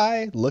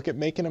Mordecai look at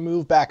making a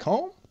move back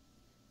home?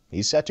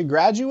 He's set to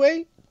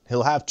graduate.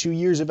 He'll have 2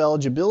 years of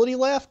eligibility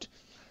left.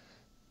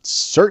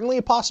 Certainly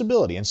a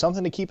possibility and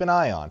something to keep an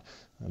eye on.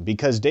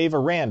 Because Dave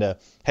Aranda,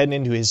 heading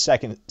into his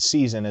second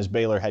season as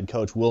Baylor head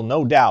coach, will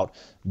no doubt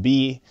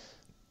be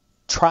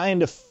trying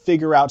to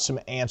figure out some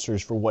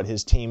answers for what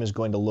his team is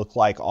going to look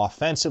like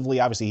offensively.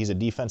 Obviously, he's a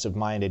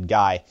defensive-minded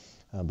guy,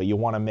 but you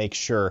want to make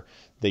sure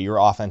that your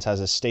offense has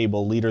a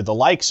stable leader, the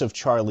likes of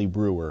Charlie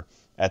Brewer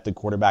at the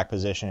quarterback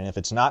position. And if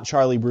it's not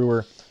Charlie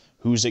Brewer,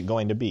 who's it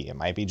going to be? It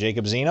might be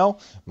Jacob Zeno,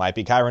 might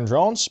be Kyron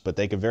Drones, but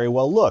they could very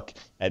well look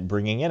at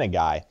bringing in a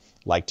guy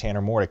like Tanner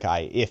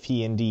Mordecai if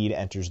he indeed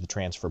enters the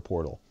transfer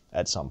portal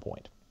at some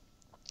point.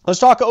 Let's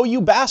talk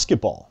OU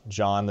basketball,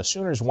 John. The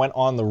Sooners went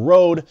on the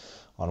road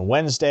on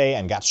Wednesday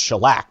and got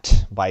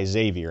shellacked by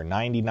Xavier,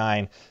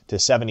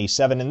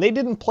 99-77, and they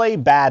didn't play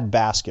bad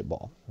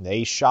basketball.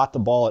 They shot the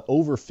ball at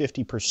over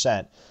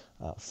 50%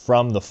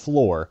 from the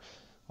floor.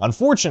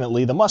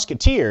 Unfortunately, the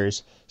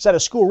Musketeers set a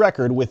school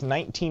record with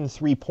 19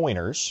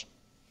 three-pointers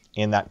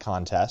in that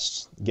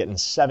contest, getting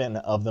 7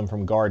 of them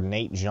from guard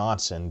Nate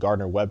Johnson.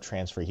 Gardner-Webb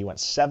transfer, he went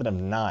 7 of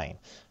 9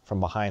 from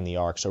behind the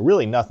arc. So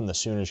really nothing the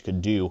Sooners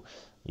could do.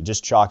 You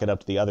just chalk it up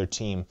to the other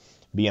team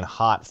being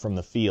hot from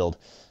the field.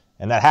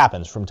 And that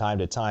happens from time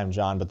to time,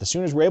 John. But the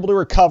Sooners were able to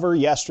recover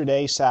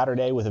yesterday,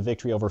 Saturday, with a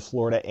victory over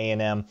Florida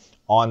A&M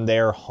on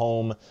their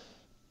home.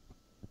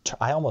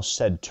 I almost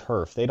said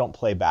turf. They don't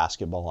play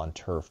basketball on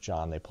turf,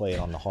 John. They play it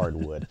on the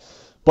hardwood.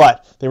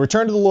 But they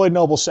returned to the Lloyd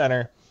Noble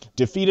Center,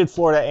 defeated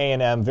Florida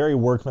A&M, very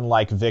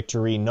workmanlike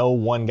victory. No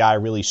one guy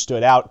really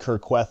stood out.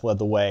 Kirk Queth led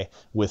the way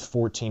with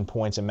 14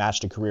 points and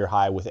matched a career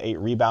high with 8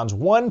 rebounds.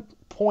 1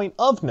 point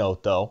of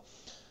note, though,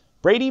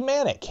 Brady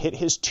Manick hit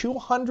his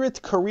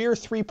 200th career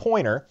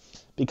three-pointer,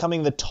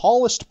 becoming the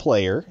tallest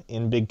player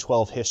in Big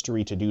 12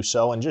 history to do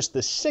so, and just the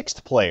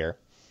 6th player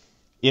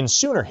in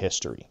Sooner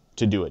history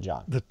to do it,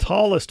 John. The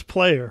tallest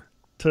player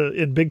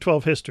in Big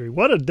 12 history.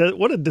 What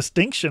a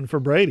distinction for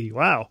Brady.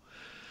 Wow.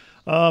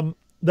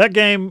 That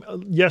game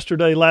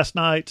last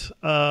night,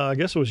 I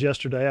guess it was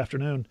yesterday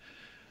afternoon,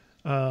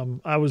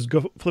 I was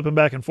flipping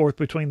back and forth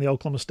between the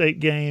Oklahoma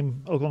State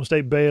game, Oklahoma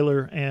State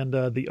Baylor, and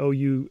the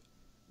OU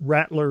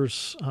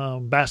Rattlers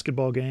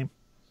basketball game.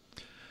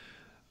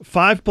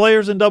 5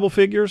 players in double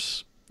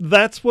figures.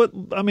 That's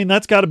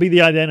got to be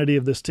the identity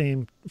of this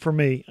team for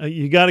me.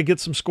 You got to get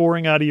some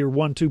scoring out of your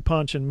 1-2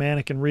 punch and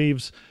Manick and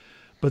Reeves,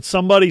 but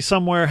somebody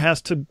somewhere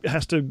has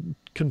to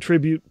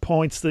contribute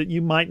points that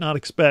you might not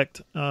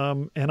expect.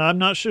 And I'm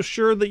not so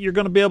sure that you're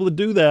going to be able to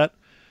do that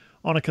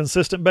on a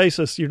consistent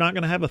basis. You're not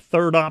going to have a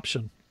third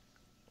option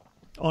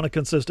on a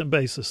consistent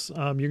basis.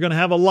 You're going to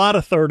have a lot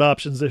of third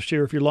options this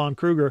year if you're Lon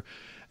Kruger.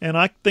 And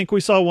I think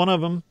we saw one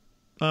of them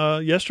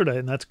yesterday,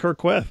 and that's Kirk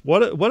Queth.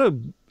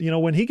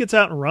 When he gets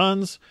out and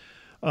runs,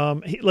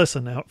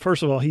 listen, now,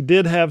 first of all, he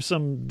did have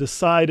some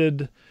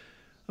decided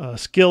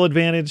skill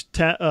advantage,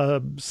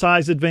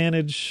 size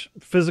advantage,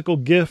 physical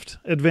gift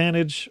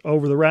advantage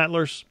over the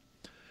Rattlers.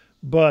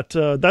 But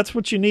that's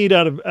what you need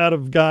out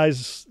of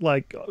guys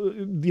like,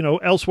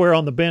 elsewhere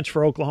on the bench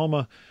for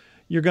Oklahoma.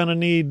 You're going to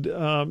need,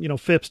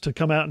 Phipps to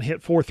come out and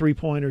hit 4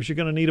 3-pointers. You're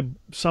going to need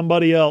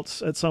somebody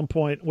else at some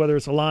point, whether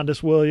it's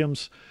Alondis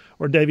Williams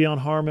or Davion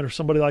Harmon or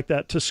somebody like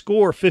that, to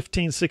score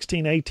 15,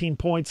 16, 18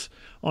 points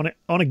on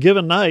a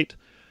given night.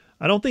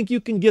 I don't think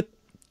you can get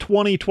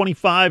 20,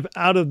 25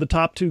 out of the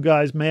top two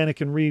guys,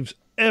 Manick and Reeves,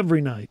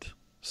 every night.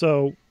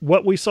 So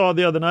what we saw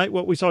the other night,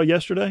 what we saw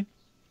yesterday,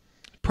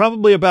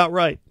 probably about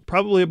right.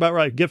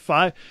 Get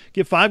five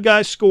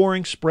guys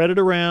scoring, spread it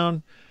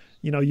around.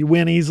 You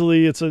win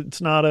easily.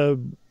 It's not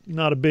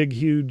a big,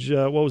 huge, a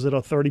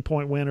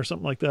 30-point win or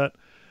something like that.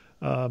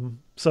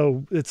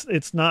 So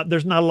there's not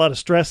a lot of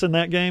stress in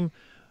that game.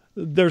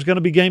 There's going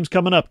to be games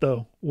coming up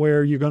though,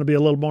 where you're going to be a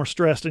little more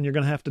stressed and you're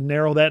going to have to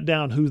narrow that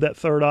down, who that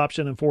third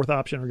option and fourth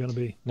option are going to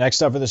be.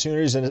 Next up for the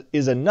Sooners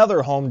is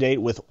another home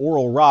date with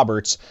Oral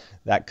Roberts.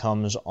 That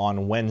comes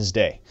on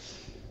Wednesday.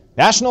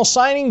 National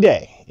Signing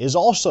Day is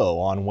also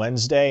on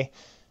Wednesday.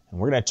 And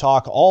we're going to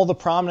talk all the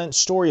prominent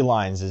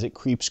storylines as it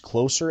creeps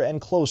closer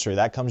and closer.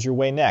 That comes your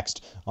way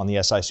next on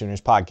the SI Sooners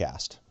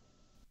podcast.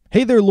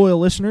 Hey there, loyal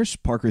listeners.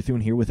 Parker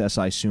Thune here with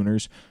SI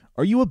Sooners.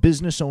 Are you a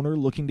business owner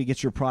looking to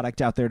get your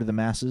product out there to the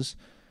masses?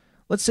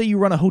 Let's say you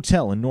run a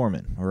hotel in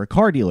Norman, or a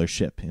car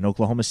dealership in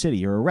Oklahoma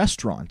City, or a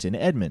restaurant in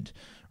Edmond.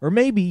 Or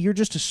maybe you're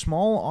just a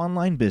small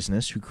online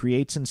business who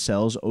creates and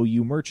sells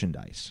OU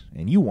merchandise,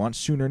 and you want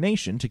Sooner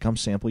Nation to come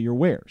sample your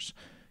wares.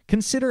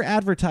 Consider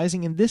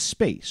advertising in this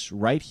space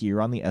right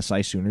here on the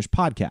SI Sooners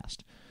podcast.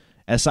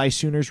 SI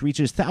Sooners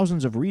reaches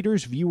thousands of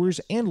readers,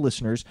 viewers, and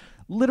listeners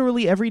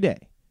literally every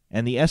day,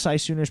 and the SI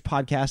Sooners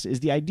podcast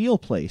is the ideal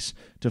place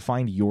to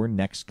find your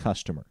next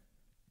customer.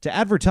 To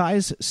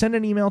advertise, send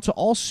an email to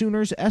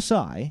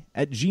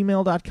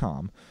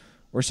allsoonersi@gmail.com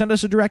or send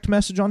us a direct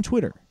message on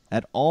Twitter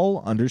at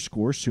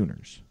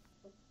 @all_Sooners.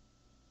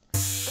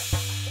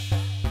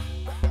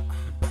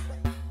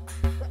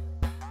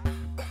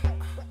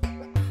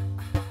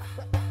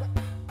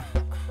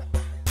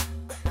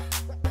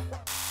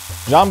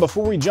 John,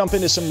 before we jump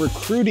into some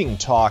recruiting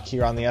talk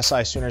here on the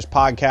SI Sooners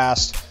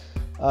podcast,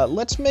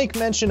 let's make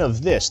mention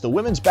of this. The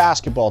women's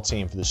basketball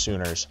team for the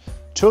Sooners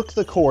took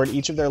the court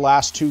each of their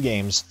last two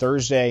games,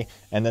 Thursday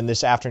and then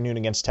this afternoon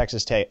against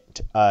Texas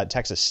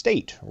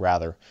State,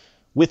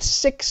 with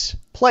 6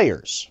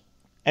 players,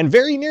 and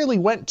very nearly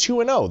went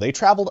 2-0. They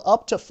traveled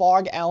up to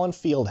Fog Allen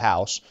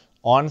Fieldhouse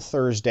on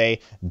Thursday,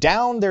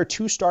 down their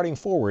 2 starting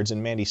forwards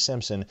in Mandy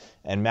Simpson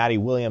and Maddie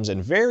Williams,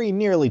 and very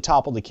nearly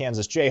toppled the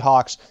Kansas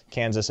Jayhawks.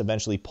 Kansas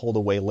eventually pulled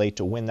away late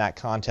to win that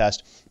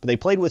contest, but they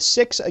played with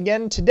 6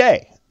 again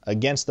today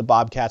against the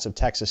Bobcats of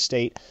Texas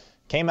State.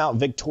 Came out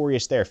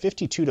victorious there,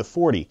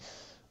 52-40.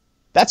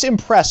 That's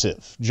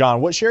impressive,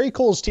 John. What Sherry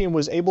Cole's team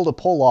was able to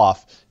pull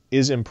off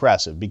is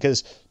impressive,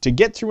 because to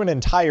get through an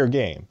entire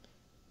game,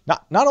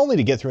 not only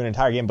to get through an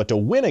entire game, but to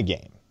win a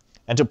game,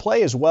 and to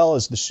play as well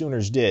as the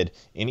Sooners did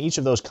in each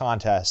of those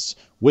contests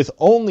with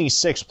only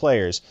 6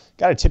 players,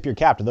 got to tip your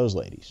cap to those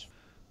ladies.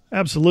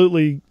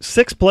 Absolutely.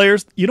 6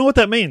 players. You know what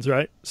that means,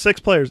 right? 6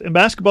 players. In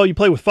basketball, you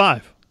play with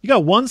 5. You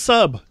got 1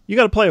 sub. You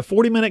got to play a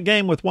 40-minute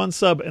game with 1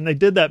 sub, and they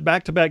did that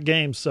back-to-back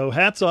games. So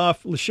hats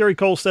off. Sherry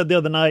Cole said the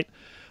other night,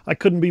 I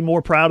couldn't be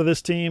more proud of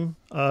this team.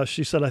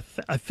 She said,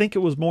 I think it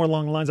was more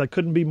along the lines, I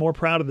couldn't be more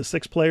proud of the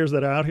 6 players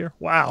that are out here.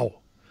 Wow.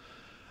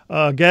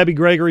 Gabby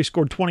Gregory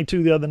scored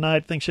 22 the other night.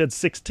 I think she had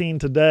 16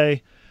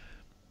 today.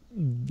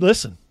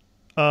 Listen,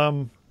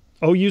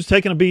 OU's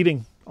taking a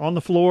beating on the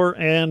floor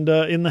and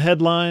in the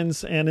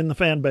headlines and in the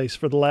fan base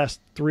for the last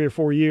 3 or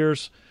 4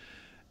 years,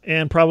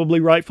 and probably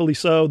rightfully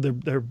so.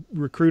 Their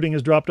recruiting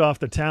has dropped off.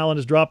 Their talent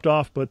has dropped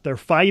off, but they're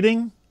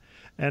fighting.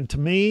 And to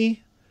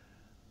me,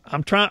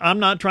 I'm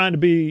not trying to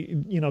be,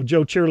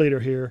 Joe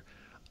cheerleader here.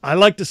 I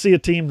like to see a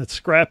team that's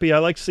scrappy. I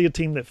like to see a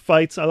team that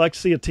fights. I like to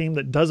see a team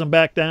that doesn't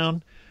back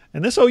down.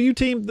 And this OU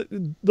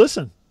team,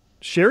 listen,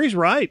 Sherry's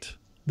right.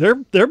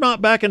 They're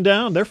not backing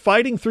down. They're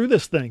fighting through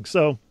this thing.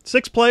 So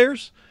 6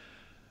 players,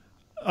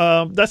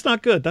 that's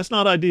not good. That's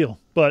not ideal.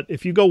 But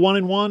if you go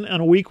 1-1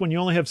 on a week when you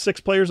only have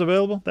 6 players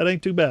available, that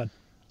ain't too bad.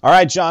 All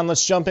right, John,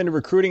 let's jump into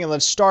recruiting, and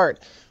let's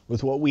start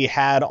with what we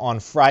had on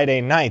Friday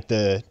night,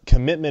 the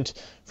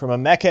commitment from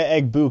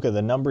Emeka Egbuka,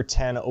 the number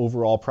 10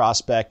 overall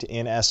prospect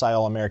in SI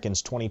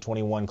All-Americans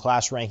 2021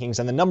 class rankings,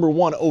 and the number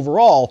 1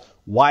 overall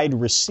wide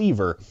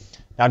receiver.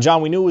 Now,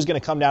 John, we knew it was going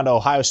to come down to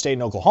Ohio State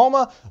and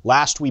Oklahoma.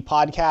 Last we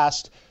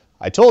podcast,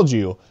 I told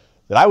you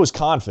that I was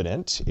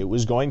confident it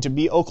was going to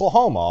be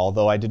Oklahoma,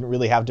 although I didn't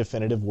really have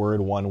definitive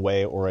word one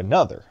way or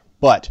another.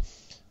 But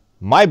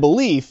my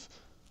belief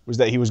was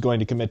that he was going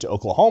to commit to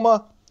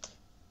Oklahoma.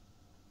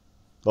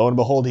 Lo and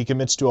behold, he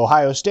commits to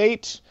Ohio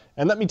State.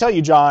 And let me tell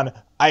you, John,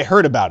 I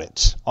heard about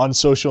it on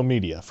social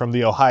media from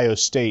the Ohio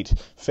State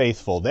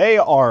faithful. They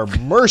are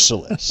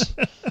merciless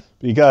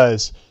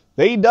because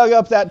they dug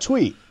up that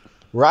tweet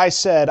where I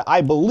said I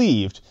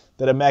believed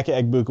that Emeka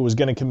Egbuka was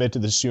going to commit to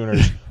the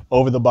Sooners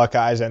over the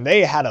Buckeyes, and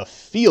they had a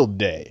field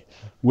day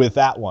with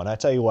that one. I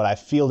tell you what, I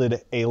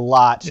fielded a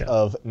lot Yeah.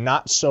 of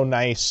not so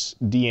nice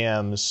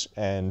DMs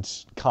and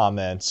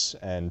comments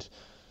and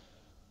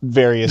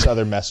various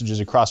other messages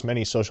across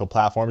many social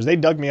platforms. They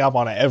dug me up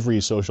on every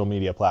social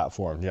media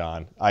platform,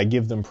 John. I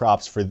give them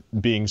props for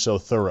being so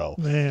thorough.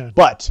 Man.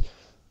 But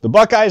the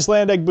Buckeyes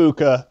land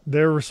Egbuka.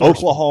 They're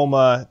resourceful.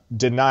 Oklahoma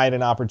denied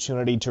an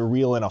opportunity to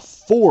reel in a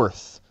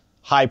fourth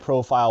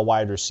high-profile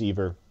wide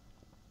receiver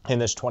in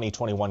this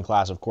 2021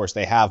 class. Of course,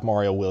 they have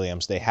Mario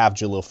Williams, they have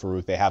Jalil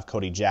Farouk, they have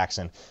Cody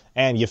Jackson,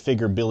 and you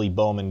figure Billy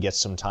Bowman gets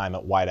some time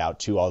at wideout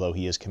too, although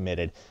he is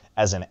committed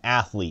as an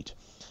athlete.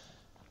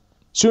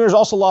 Sooners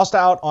also lost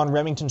out on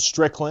Remington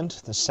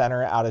Strickland, the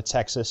center out of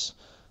Texas.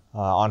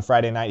 On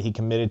Friday night, he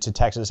committed to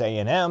Texas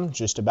A&M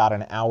just about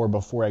an hour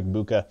before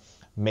Egbuka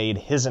made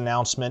his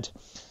announcement.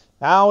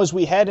 Now, as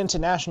we head into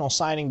National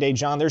Signing Day,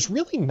 John, there's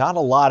really not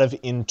a lot of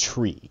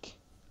intrigue.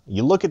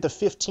 You look at the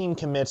 15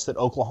 commits that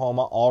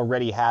Oklahoma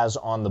already has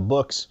on the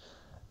books.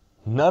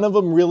 None of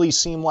them really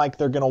seem like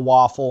they're going to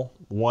waffle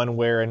one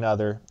way or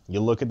another.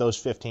 You look at those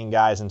 15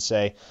 guys and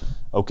say,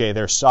 okay,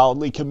 they're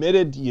solidly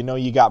committed. You know,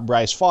 you got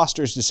Bryce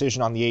Foster's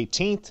decision on the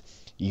 18th.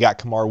 You got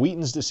Kamar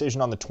Wheaton's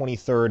decision on the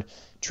 23rd.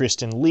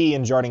 Tristan Lee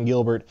and Jardin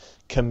Gilbert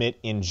commit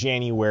in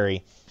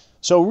January.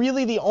 So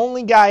really the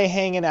only guy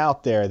hanging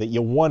out there that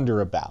you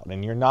wonder about,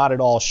 and you're not at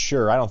all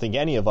sure, I don't think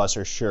any of us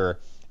are sure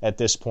at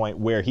this point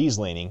where he's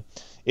leaning,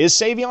 is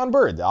Savion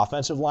Byrd, the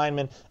offensive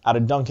lineman out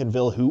of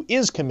Duncanville, who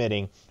is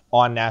committing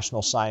on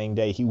National Signing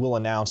Day. He will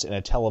announce in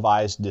a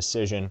televised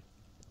decision.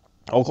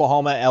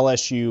 Oklahoma,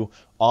 LSU,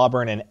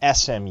 Auburn, and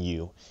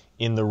SMU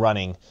in the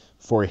running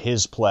for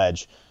his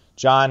pledge.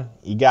 John,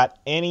 you got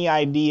any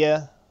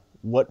idea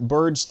what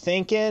Byrd's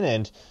thinking,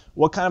 and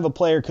what kind of a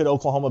player could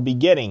Oklahoma be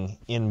getting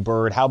in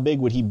Byrd? How big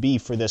would he be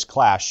for this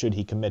class should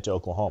he commit to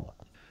Oklahoma?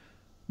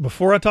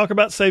 Before I talk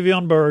about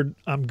Savion Byrd,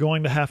 I'm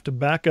going to have to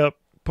back up,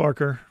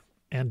 Parker,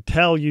 and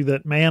tell you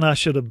that, man, I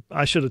should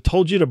have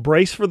told you to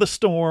brace for the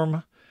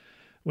storm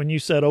when you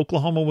said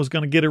Oklahoma was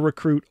going to get a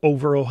recruit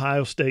over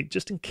Ohio State,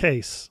 just in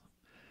case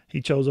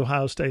he chose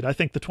Ohio State. I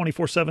think the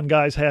 24/7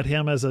 guys had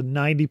him as a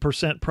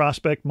 90%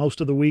 prospect most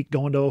of the week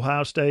going to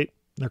Ohio State,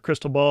 their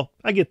crystal ball.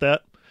 I get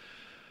that.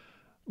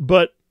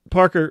 But,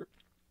 Parker,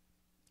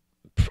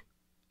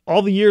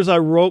 all the years I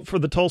wrote for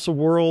the Tulsa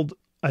World,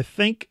 I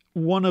think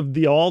one of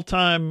the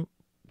all-time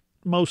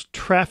most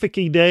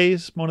trafficky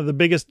days, one of the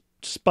biggest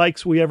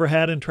spikes we ever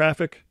had in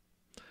traffic,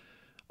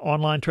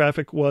 online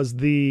traffic, was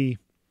the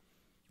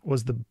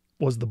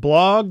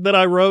blog that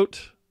I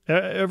wrote.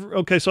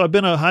 Okay, so I've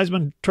been a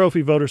Heisman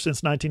Trophy voter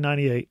since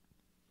 1998.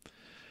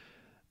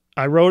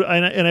 I wrote,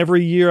 and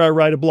every year I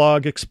write a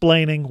blog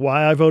explaining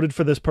why I voted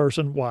for this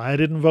person, why I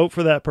didn't vote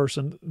for that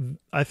person.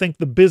 I think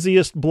the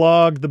busiest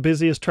blog, the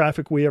busiest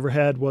traffic we ever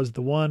had was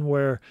the one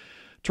where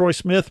Troy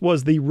Smith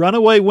was the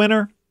runaway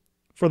winner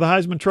for the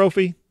Heisman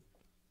Trophy,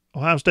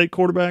 Ohio State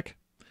quarterback.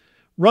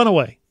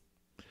 Runaway.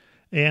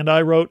 And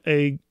I wrote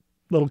a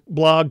little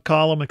blog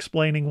column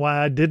explaining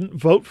why I didn't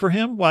vote for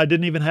him, why I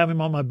didn't even have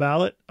him on my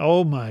ballot.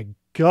 Oh my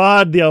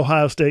God, the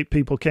Ohio State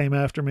people came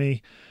after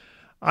me.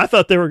 I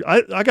thought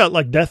I got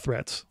like death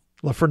threats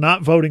for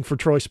not voting for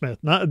Troy Smith.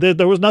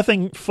 There was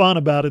nothing fun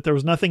about it. There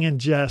was nothing in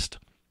jest.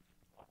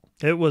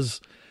 It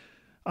was,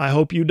 I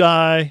hope you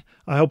die.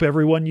 I hope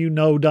everyone you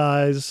know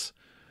dies.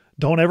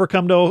 Don't ever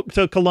come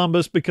to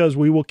Columbus because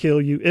we will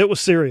kill you. It was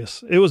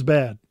serious. It was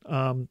bad.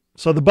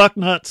 So the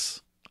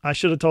Bucknuts, I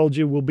should have told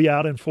you, will be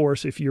out in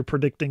force if you're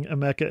predicting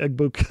Emeka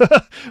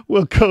Egbuka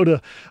will go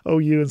to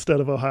OU instead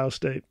of Ohio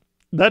State.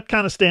 That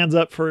kind of stands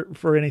up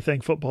for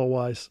anything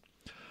football-wise.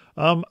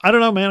 I don't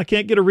know, man. I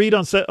can't get a read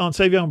on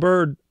Savion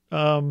Byrd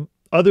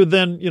other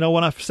than,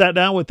 when I sat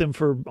down with him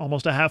for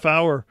almost a half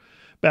hour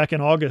back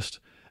in August,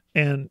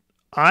 and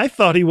I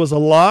thought he was a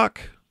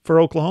lock for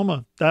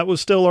Oklahoma. That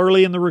was still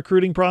early in the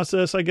recruiting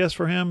process, I guess,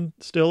 for him.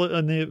 Still,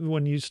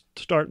 when you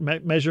start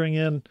measuring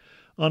in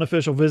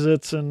unofficial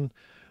visits and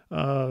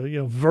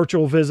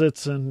virtual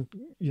visits and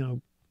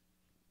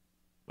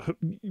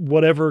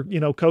whatever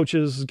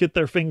coaches get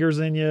their fingers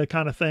in you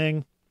kind of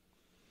thing.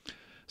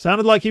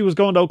 Sounded like he was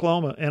going to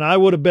Oklahoma, and I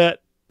would have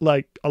bet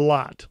a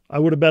lot. I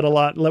would have bet a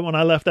lot when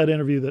I left that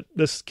interview that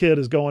this kid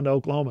is going to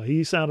Oklahoma.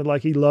 He sounded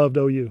like he loved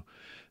OU.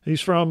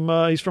 He's from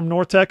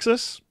North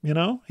Texas.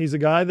 He's a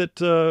guy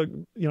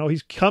that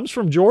he comes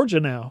from Georgia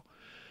now,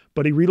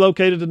 but he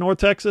relocated to North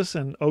Texas,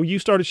 and OU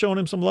started showing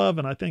him some love,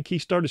 and I think he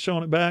started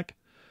showing it back.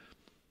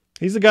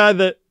 He's a guy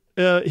that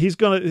he's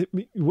going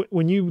to,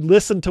 when you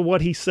listen to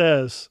what he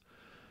says,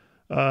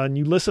 and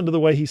you listen to the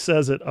way he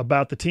says it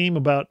about the team,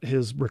 about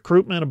his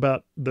recruitment,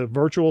 about the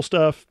virtual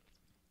stuff,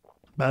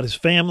 about his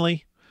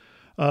family,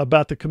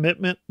 about the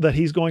commitment that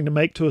he's going to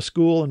make to a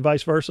school and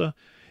vice versa,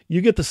 you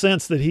get the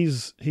sense that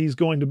he's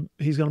going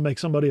to make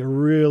somebody a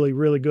really,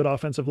 really good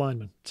offensive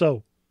lineman.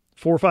 So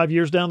 4 or 5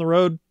 years down the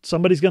road,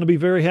 somebody's going to be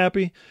very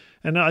happy.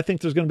 And I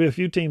think there's going to be a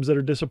few teams that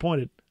are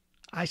disappointed.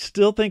 I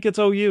still think it's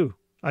OU.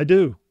 I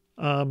do.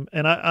 And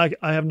I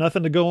have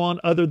nothing to go on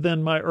other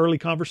than my early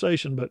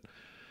conversation, but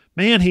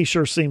man, he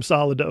sure seemed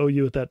solid to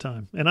OU at that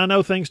time. And I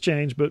know things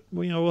change, but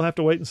we'll have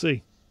to wait and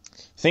see.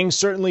 things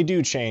certainly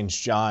do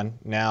change, John.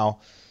 Now,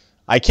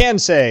 I can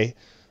say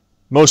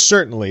most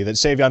certainly that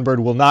Savion Byrd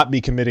will not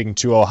be committing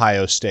to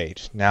Ohio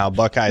State. Now,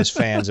 Buckeyes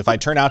fans, if I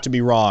turn out to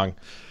be wrong,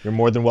 you're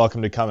more than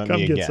welcome to come at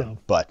me again. Some.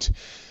 But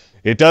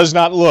it does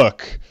not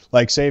look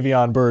like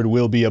Savion Byrd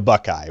will be a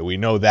Buckeye. We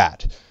know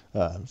that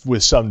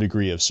with some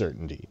degree of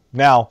certainty.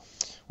 Now,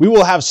 we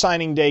will have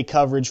signing day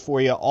coverage for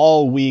you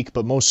all week,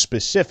 but most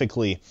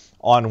specifically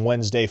on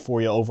Wednesday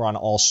for you over on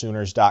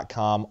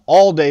allsooners.com.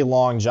 All day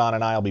long, John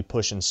and I will be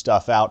pushing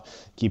stuff out,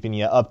 keeping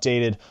you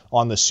updated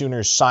on the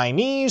Sooners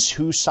signees,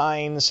 who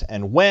signs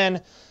and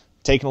when,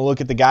 taking a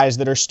look at the guys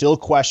that are still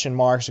question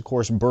marks. Of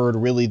course, Byrd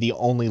really the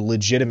only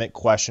legitimate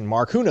question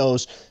mark. Who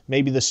knows?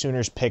 Maybe the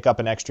Sooners pick up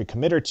an extra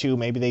commit or two.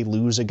 Maybe they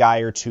lose a guy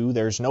or two.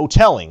 There's no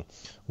telling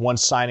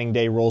once signing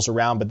day rolls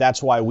around, but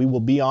that's why we will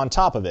be on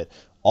top of it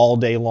all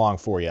day long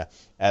for you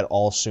at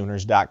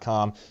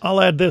allsooners.com.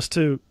 I'll add this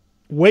too.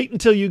 Wait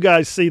until you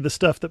guys see the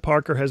stuff that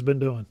Parker has been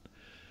doing.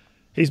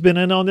 He's been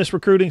in on this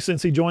recruiting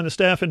since he joined the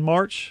staff in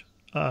March.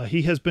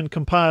 He has been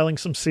compiling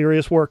some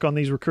serious work on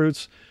these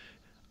recruits.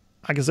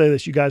 I can say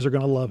this, you guys are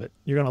going to love it.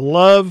 You're going to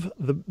love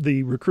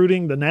the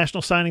recruiting, the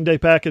National Signing Day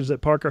package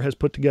that Parker has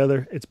put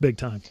together. It's big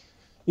time.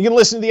 You can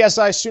listen to the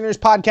SI Sooners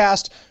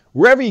podcast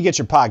wherever you get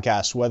your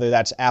podcasts, whether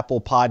that's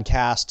Apple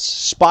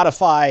Podcasts,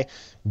 Spotify,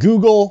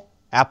 Google,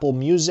 Apple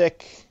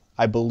Music,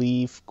 I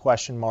believe,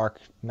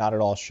 not at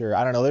all sure.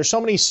 I don't know. There are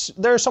so many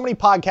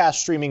podcast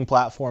streaming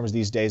platforms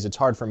these days, it's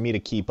hard for me to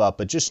keep up,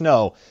 but just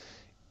know,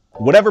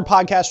 whatever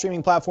podcast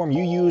streaming platform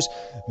you use,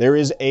 there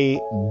is a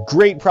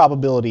great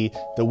probability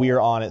that we are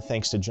on it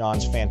thanks to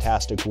John's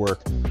fantastic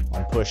work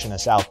on pushing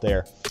us out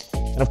there.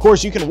 And of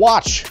course, you can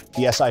watch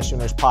the SI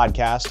Sooners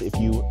podcast if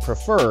you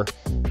prefer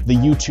the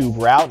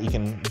YouTube route. You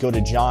can go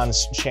to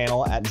John's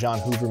channel at John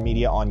Hoover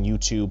Media on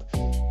YouTube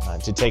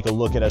to take a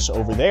look at us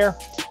over there.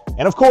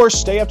 And of course,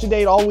 stay up to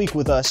date all week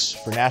with us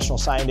for National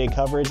Signing Day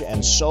coverage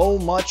and so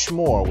much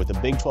more with the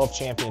Big 12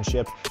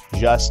 Championship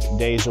just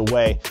days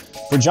away.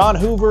 For John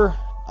Hoover,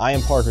 I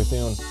am Parker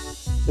Thune.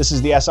 This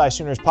is the SI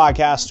Sooners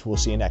podcast. We'll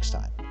see you next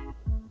time.